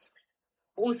grandparents,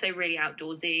 also really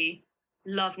outdoorsy,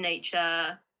 love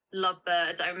nature, love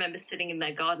birds. I remember sitting in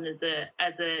their garden as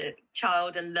a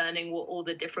child and learning what all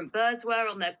the different birds were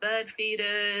on their bird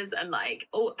feeders and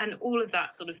all of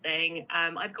that sort of thing.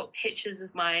 I've got pictures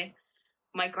of my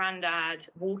granddad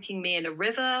walking me in a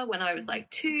river when I was like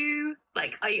 2.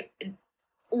 Like, I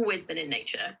always been in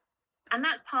nature, and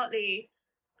that's partly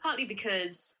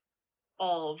because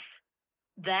of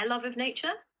their love of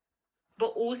nature,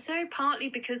 but also partly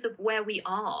because of where we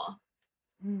are.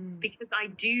 Because I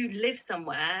do live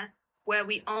somewhere where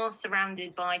we are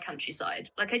surrounded by countryside.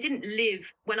 Like, I didn't live,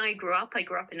 when I grew up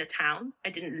in a town.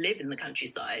 I didn't live in the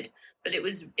countryside, but it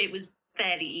was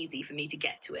fairly easy for me to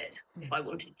get to it if I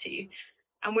wanted to.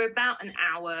 And we're about an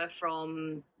hour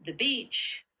from the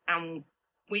beach, and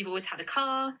we've always had a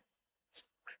car.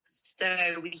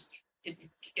 So we could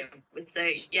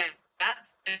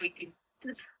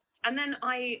and then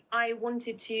I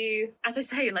wanted to, as I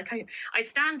say, like I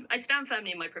stand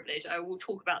firmly in my privilege. I will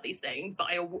talk about these things, but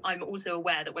I'm also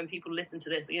aware that when people listen to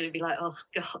this, they're going to be like, oh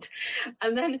God.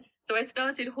 And then, so I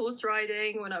started horse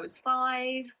riding when I was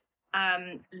 5,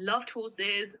 loved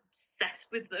horses,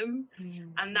 obsessed with them.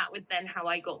 And that was then how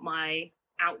I got my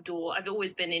outdoor, I've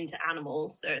always been into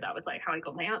animals. So that was like how I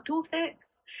got my outdoor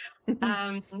fix.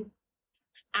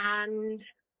 And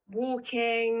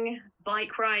walking,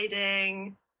 bike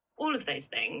riding, all of those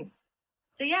things.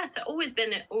 So yeah, so always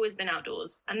been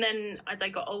outdoors. And then as I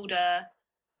got older,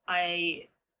 I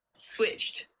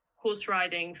switched horse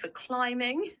riding for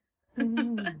climbing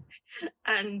and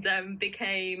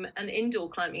became an indoor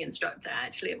climbing instructor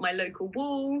actually at my local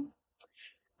wall.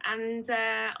 And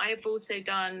I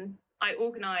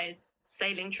organise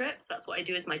sailing trips. That's what I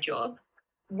do as my job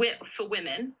for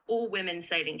women, all women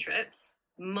sailing trips,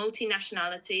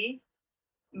 multinationality,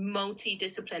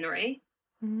 multidisciplinary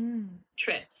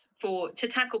trips to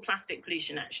tackle plastic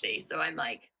pollution actually. So I'm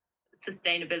like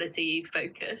sustainability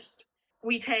focused.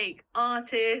 We take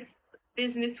artists,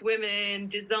 business women,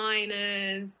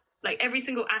 designers, like every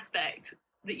single aspect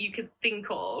that you could think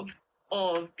of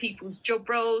people's job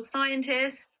roles,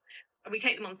 scientists. We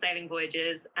take them on sailing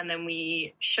voyages, and then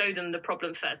we show them the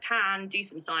problem firsthand, do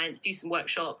some science, do some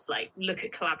workshops, like look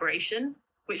at collaboration,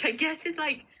 which I guess is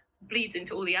like bleeds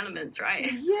into all the elements,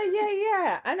 right?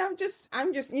 Yeah. And I'm just,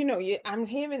 I'm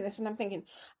hearing this and I'm thinking,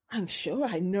 I'm sure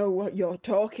I know what you're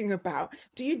talking about.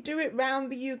 Do you do it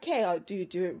round the UK or do you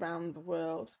do it round the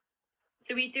world?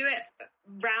 So we did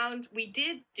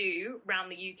do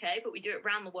round the UK, but we do it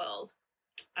round the world,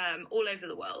 all over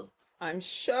the world. I'm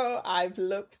sure I've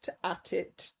looked at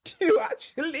it to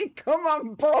actually come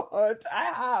on board. I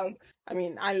have. I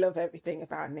mean, I love everything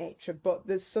about nature, but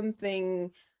there's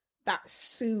something that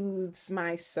soothes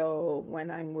my soul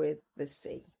when I'm with the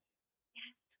sea.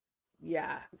 Yes.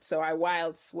 Yeah. So I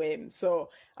wild swim. So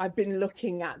I've been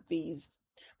looking at these.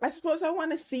 I suppose I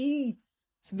want to see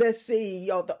the sea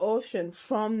or the ocean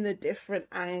from the different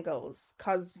angles,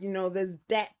 because there's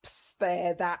depths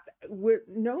there that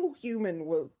no human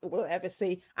will ever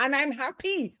see, and I'm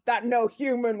happy that no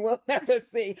human will ever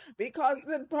see, because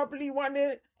they'd probably want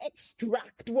to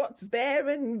extract what's there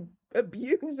and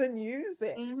abuse and use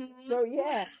it. So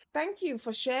yeah, thank you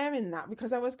for sharing that,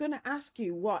 because I was going to ask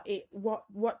you what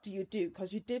do you do,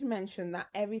 because you did mention that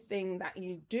everything that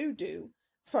you do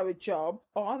for a job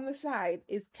or on the side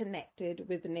is connected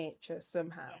with nature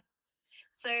somehow.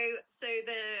 So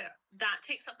that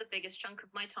takes up the biggest chunk of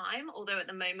my time, although at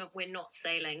the moment we're not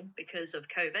sailing because of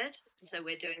COVID. So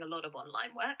we're doing a lot of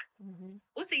online work.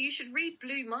 Also, you should read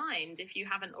Blue Mind if you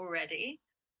haven't already.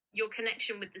 Your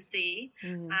connection with the sea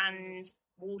and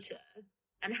water,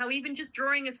 and how even just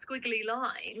drawing a squiggly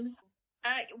line.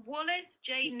 Wallace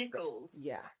J. Nichols.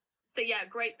 Yeah. So yeah,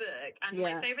 great book. And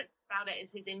my favourite about it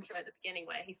is his intro at the beginning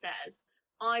where he says,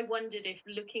 I wondered if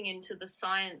looking into the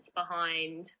science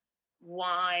behind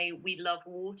why we love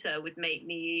water would make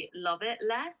me love it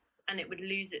less and it would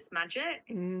lose its magic.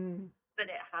 But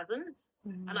it hasn't.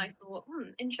 And I thought,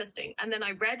 interesting. And then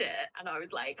I read it and I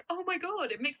was like, oh my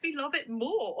God, it makes me love it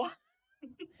more.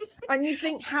 And you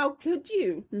think, how could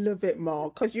you love it more?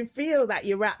 Because you feel that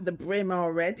you're at the brim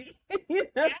already. Yeah,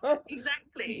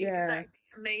 exactly. Yeah. Exactly.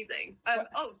 Amazing.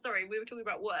 Sorry, we were talking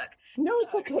about work. No,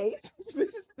 it's okay.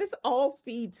 This all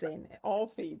feeds in. It all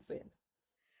feeds in.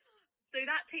 So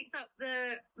that takes up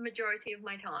the majority of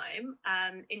my time.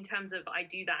 In terms of, I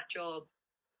do that job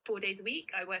 4 days a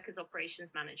week. I work as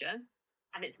operations manager,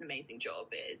 and it's an amazing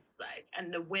job. It's like,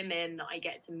 and the women that I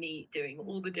get to meet doing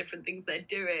all the different things they're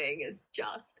doing is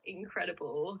just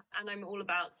incredible. And I'm all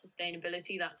about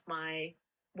sustainability. That's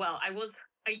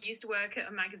I used to work at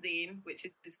a magazine, which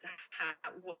is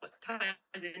what ties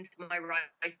into my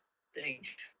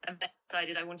and then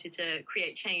decided I wanted to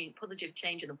create positive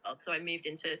change in the world. So I moved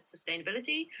into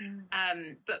sustainability.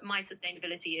 But my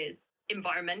sustainability is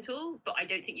environmental, but I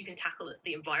don't think you can tackle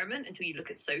the environment until you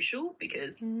look at social,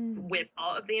 because we're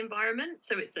part of the environment.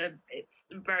 So it's a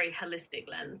very holistic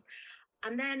lens.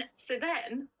 And then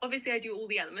obviously I do all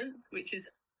the elements, which is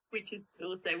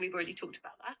also, we've already talked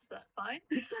about that, so that's fine.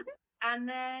 And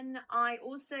then I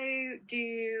also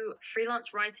do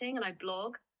freelance writing, and I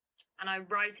blog, and I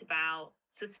write about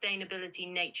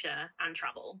sustainability, nature, and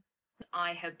travel.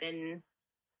 I have been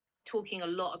talking a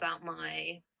lot about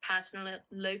my personal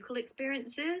local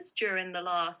experiences during the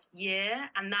last year,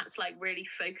 and that's like really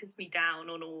focused me down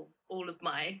on all of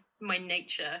my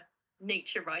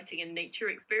nature writing and nature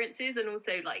experiences, and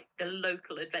also like the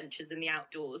local adventures in the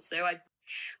outdoors. So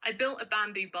I built a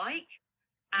bamboo bike,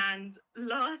 and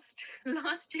last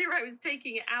year I was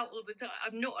taking it out all the time.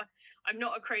 I'm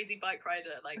not a crazy bike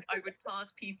rider. Like, I would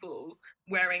pass people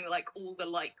wearing like all the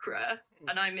lycra,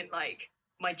 and I'm in like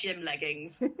my gym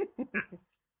leggings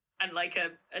and like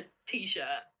a t-shirt,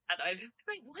 and I'm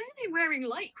like, why are they wearing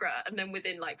lycra? And then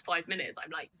within like 5 minutes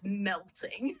I'm like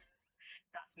melting.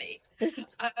 That's me.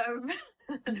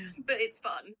 But it's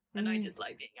fun, and I just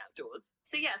like being outdoors.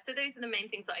 So those are the main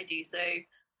things that I do. So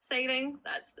sailing,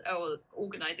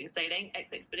 organising sailing,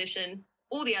 expedition,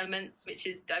 all the elements, which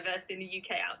is diversity in the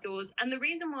UK outdoors. And the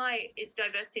reason why it's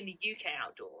diversity in the UK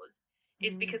outdoors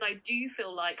is because I do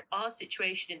feel like our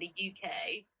situation in the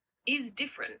UK is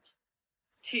different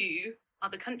to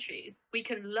other countries. We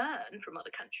can learn from other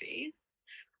countries.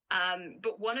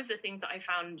 But one of the things that I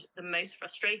found the most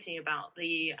frustrating about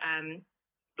the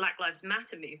Black Lives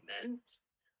Matter movement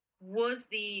was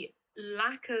the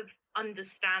lack of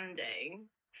understanding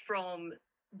from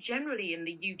generally in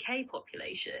the UK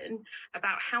population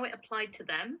about how it applied to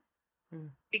them.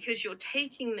 Because you're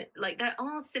taking, like, there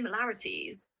are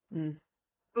similarities,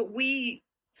 but we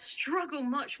struggle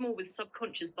much more with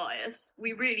subconscious bias.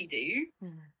 We really do.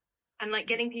 And like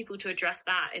getting people to address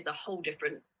that is a whole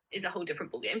different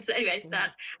ballgame. So anyway,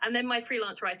 that's, and then my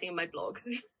freelance writing and my blog.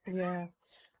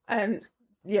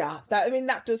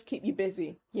 That does keep you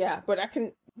busy. But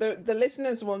the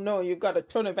listeners will know you've got a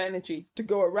ton of energy to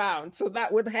go around, so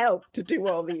that would help to do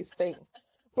all these things.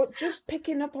 But just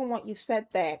picking up on what you said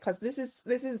there, because this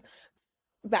is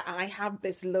that I have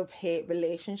this love-hate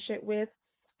relationship with.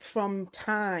 From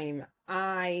time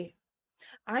I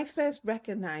first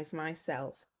recognized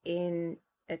myself in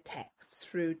a text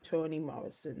through Toni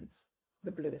Morrison's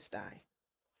The Bluest Eye.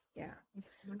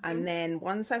 And then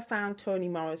once I found Toni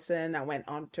Morrison, I went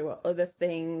on to other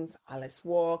things, Alice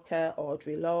Walker,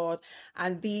 Audre Lorde,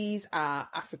 and these are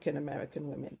African American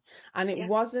women. And it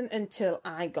wasn't until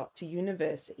I got to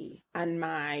university and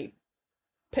my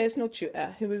personal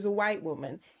tutor, who was a white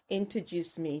woman,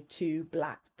 introduced me to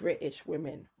Black British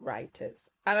women writers.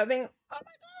 And I think, oh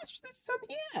my gosh, there's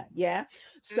some here.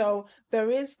 So there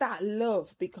is that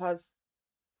love, because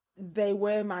they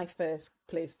were my first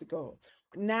place to go.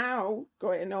 Now,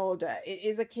 getting older, it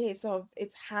is a case of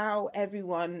it's how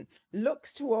everyone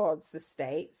looks towards the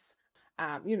States.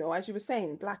 As you were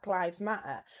saying, Black Lives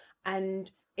Matter.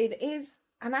 And it is,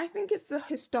 and I think it's the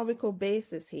historical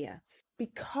basis here,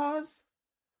 because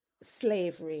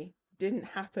slavery didn't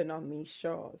happen on these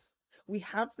shores. We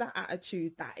have that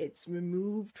attitude that it's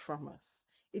removed from us.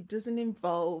 It doesn't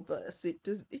involve us. It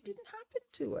didn't happen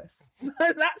to us.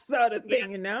 That sort of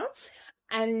thing,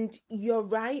 And you're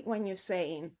right when you're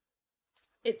saying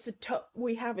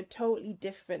we have a totally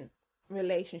different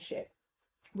relationship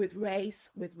with race,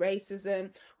 with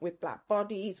racism, with Black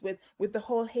bodies, with the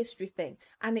whole history thing.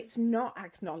 And it's not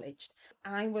acknowledged.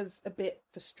 I was a bit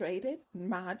frustrated,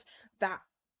 mad, that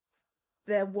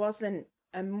there wasn't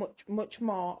a much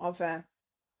more of a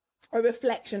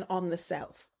reflection on the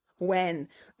self when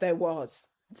there was.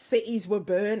 Cities were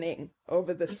burning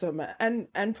over the summer and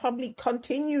probably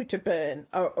continue to burn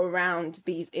around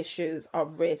these issues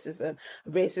of racism,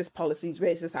 racist policies,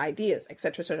 racist ideas,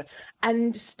 etc.,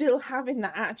 and still having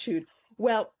that attitude.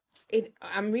 Well,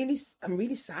 I'm really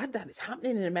sad that it's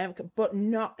happening in America, but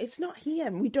it's not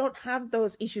here. We don't have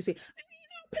those issues here.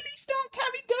 Police don't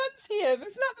carry guns here.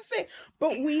 It's not the same.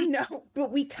 But we know,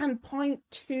 but we can point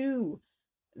to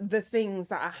the things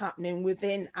that are happening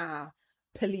within our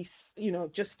police,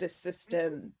 justice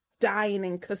system, dying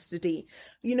in custody,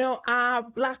 our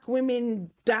Black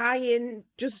women dying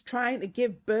just trying to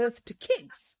give birth to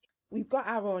kids. We've got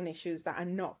our own issues that are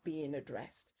not being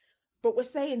addressed. But we're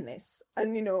saying this,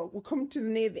 and we'll come to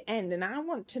near the end, and I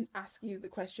want to ask you the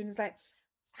question, is like,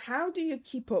 how do you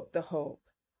keep up the hope?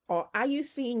 Or are you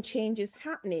seeing changes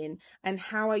happening, and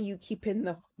how are you keeping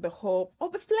the hope or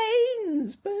the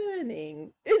flames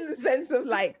burning? in the sense of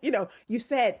like, you know, you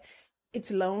said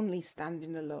it's lonely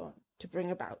standing alone to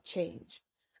bring about change.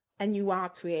 And you are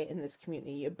creating this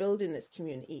community. You're building this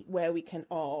community where we can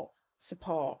all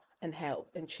support and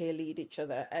help and cheerlead each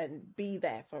other and be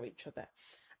there for each other.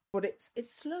 But it's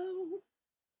slow.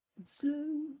 It's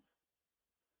slow.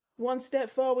 One step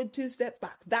forward, two steps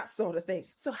back, that sort of thing.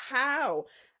 So how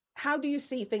do you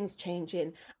see things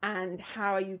changing, and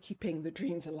how are you keeping the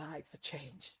dreams alive for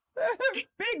change?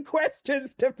 Big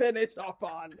questions to finish off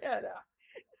on. Yeah.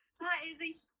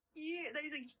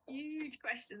 Those are huge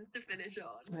questions to finish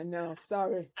on. I know,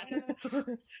 sorry.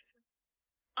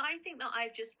 I think that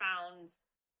I've just found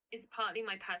it's partly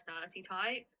my personality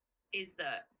type, is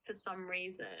that for some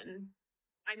reason,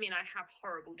 I mean, I have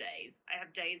horrible days. I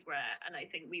have days where, and I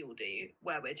think we all do,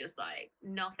 where we're just like,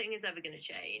 nothing is ever going to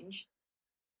change.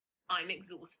 I'm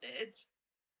exhausted.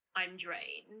 I'm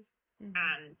drained.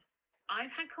 And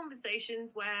I've had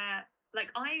conversations where, like,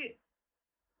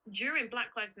 during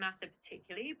Black Lives Matter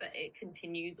particularly, but it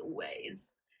continues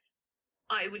always,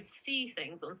 I would see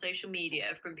things on social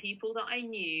media from people that I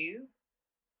knew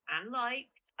and liked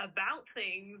about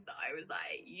things that I was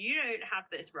like, you don't have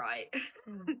this right.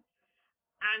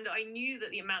 And I knew that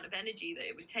the amount of energy that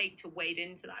it would take to wade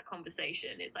into that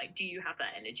conversation is like, do you have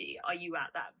that energy? Are you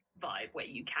at that vibe where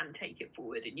you can take it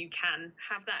forward and you can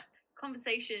have that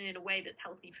conversation in a way that's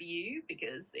healthy for you?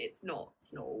 Because it's not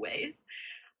always.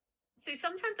 So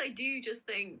sometimes I do just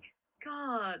think,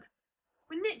 God,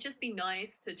 wouldn't it just be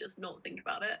nice to just not think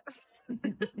about it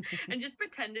and just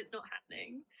pretend it's not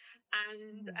happening?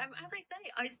 And as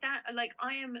I say,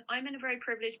 I'm in a very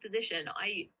privileged position.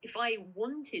 If I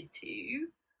wanted to,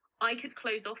 I could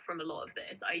close off from a lot of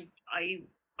this. I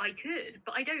could,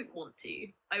 but I don't want to.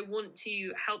 I want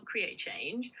to help create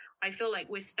change. I feel like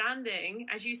we're standing,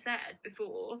 as you said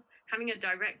before, having a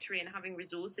directory and having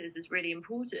resources is really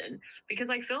important, because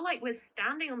I feel like we're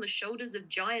standing on the shoulders of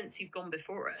giants who've gone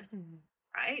before us,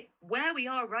 right? Where we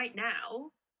are right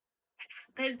now,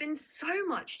 there's been so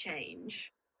much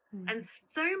change. And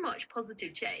so much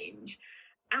positive change,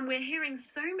 and we're hearing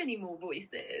so many more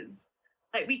voices.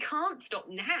 Like, we can't stop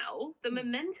now. The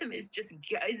momentum is just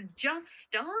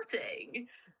starting.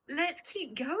 Let's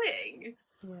keep going.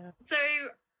 Yeah. So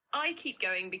I keep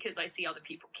going because I see other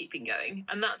people keeping going,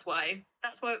 and that's what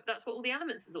all the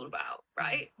elements is all about,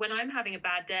 right? When I'm having a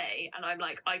bad day and I'm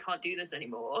like, I can't do this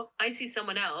anymore, I see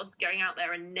someone else going out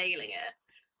there and nailing it,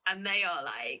 and they are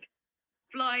like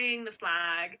flying the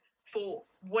flag for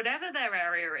whatever their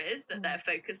area is that they're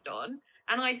focused on.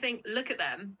 And I think, look at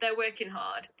them. They're working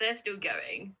hard. They're still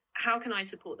going. How can I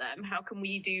support them? How can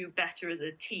we do better as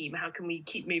a team? How can we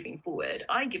keep moving forward?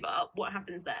 I give up. What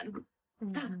happens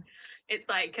then? It's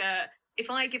like, if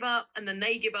I give up and then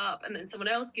they give up and then someone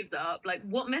else gives up, like,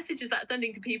 what message is that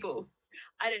sending to people?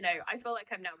 I don't know. I feel like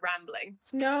I'm now rambling.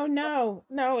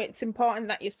 No. It's important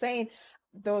that you're saying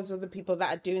those are the people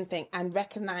that are doing things and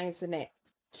recognizing it,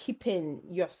 keeping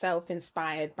yourself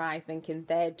inspired by thinking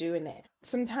they're doing it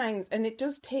sometimes. And it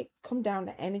does come down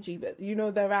to energy, but you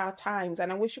know, there are times,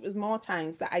 and I wish it was more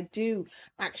times, that I do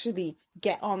actually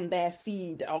get on their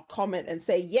feed or comment and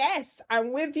say, yes,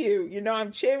 I'm with you, you know,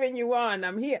 I'm cheering you on,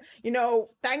 I'm here, you know,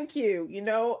 thank you, you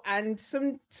know. And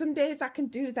some days I can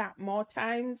do that more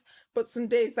times, but some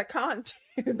days I can't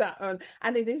do that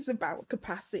and it is about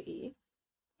capacity.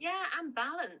 Yeah, and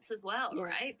balance as well,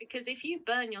 right? Because if you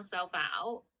burn yourself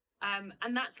out,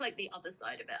 and that's like the other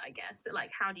side of it, I guess. So,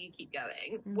 like, how do you keep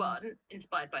going? One,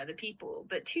 inspired by other people,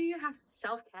 but two, you have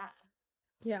self-care.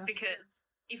 Yeah. Because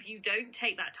if you don't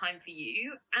take that time for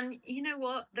you, and you know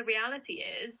what, the reality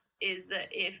is that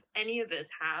if any of us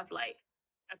have like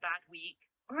a bad week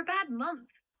or a bad month,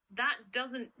 that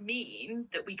doesn't mean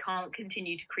that we can't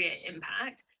continue to create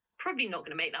impact. Probably not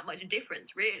going to make that much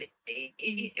difference, really,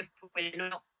 if we're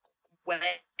not weighing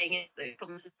in the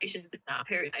conversations in that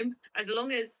period of time. As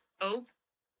long as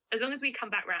we come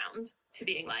back round to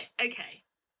being like, okay,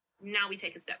 now we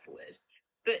take a step forward.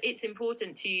 But it's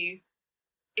important to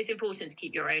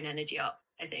keep your own energy up,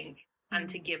 I think, and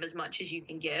to give as much as you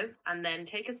can give, and then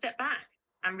take a step back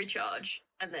and recharge,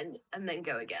 and then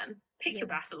go again. Pick your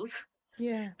battles.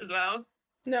 Yeah. As well.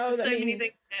 No, so many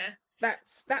things there.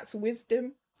 That's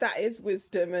wisdom. That is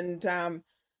wisdom, and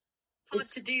hard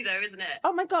to do though, isn't it?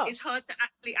 Oh my gosh, it's hard to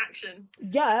actually action.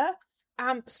 Yeah,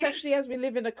 especially as we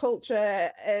live in a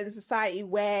culture and society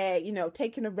where, you know,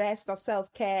 taking a rest or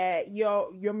self-care,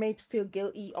 you're made to feel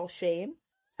guilty or shame.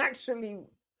 Actually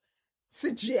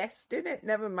suggesting it,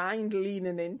 never mind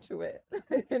leaning into it.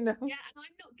 You know? Yeah, and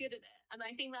I'm not good at it. And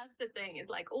I think that's the thing, is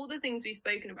like all the things we've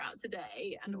spoken about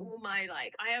today and all my,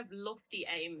 like, I have lofty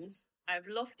aims I have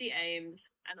lofty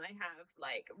aims, and I have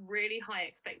like really high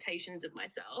expectations of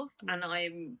myself, and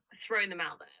I'm throwing them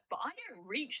out there, but I don't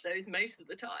reach those most of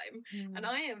the time. And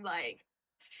I am like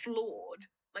flawed.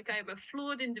 Like I am a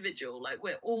flawed individual. Like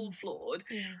we're all flawed.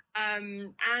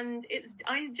 And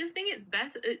I just think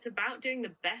it's about doing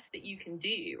the best that you can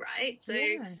do, right? So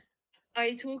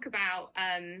I talk about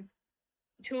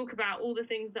all the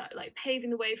things that like paving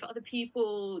the way for other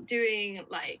people, doing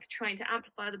like trying to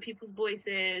amplify other people's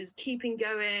voices, keeping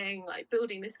going, like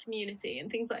building this community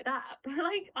and things like that. But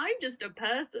like I'm just a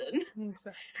person.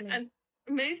 Exactly. And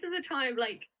most of the time,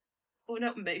 like, or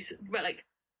not most, but like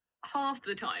half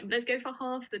the time, let's go for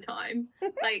half the time,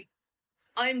 like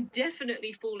I'm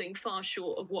definitely falling far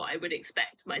short of what I would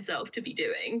expect myself to be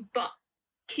doing, but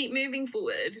keep moving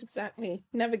forward. Exactly.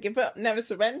 Never give up, never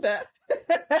surrender.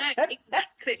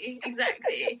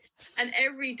 Exactly. And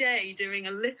every day doing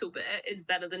a little bit is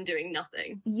better than doing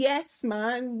nothing. Yes,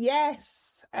 man.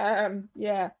 Yes.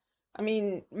 Yeah. I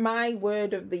mean, my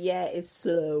word of the year is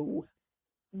slow.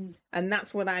 And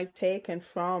that's what I've taken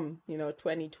from,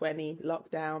 2020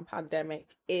 lockdown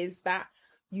pandemic, is that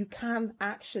you can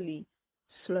actually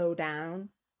slow down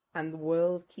and the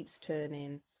world keeps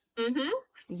turning.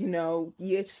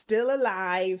 You're still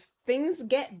alive. Things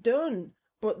get done,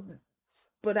 but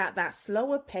at that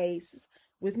slower pace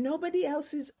with nobody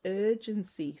else's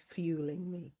urgency fueling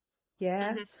me.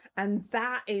 Yeah. And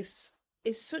that is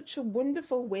such a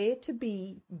wonderful way to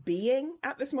be being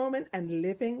at this moment and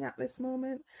living at this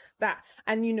moment.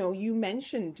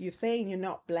 You're saying you're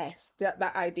not blessed,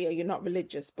 that idea, you're not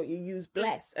religious, but you use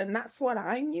blessed. And that's what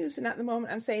I'm using at the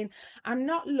moment. I'm saying I'm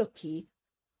not lucky,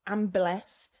 I'm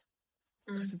blessed.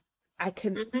 Because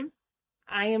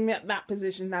I am at that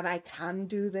position that I can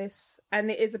do this, and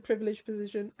it is a privileged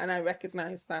position, and I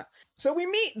recognize that. So we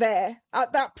meet there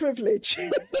at that privilege.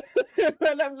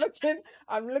 When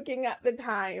I'm looking at the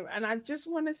time, and I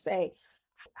just want to say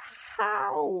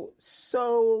how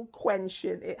soul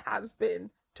quenching it has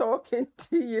been talking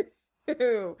to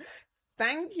you.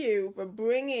 Thank you for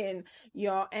bringing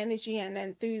your energy and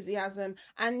enthusiasm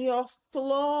and your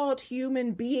flawed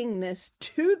human beingness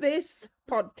to this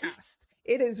podcast.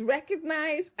 It is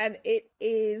recognized and it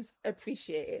is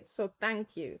appreciated. So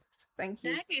thank you. Thank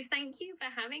you. No, thank you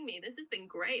for having me. This has been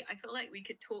great. I feel like we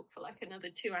could talk for like another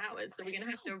 2 hours. So we're going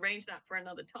to have to arrange that for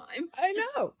another time.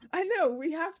 I know.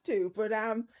 We have to. But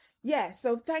yeah,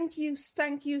 so thank you.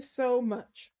 Thank you so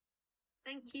much.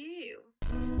 Thank you.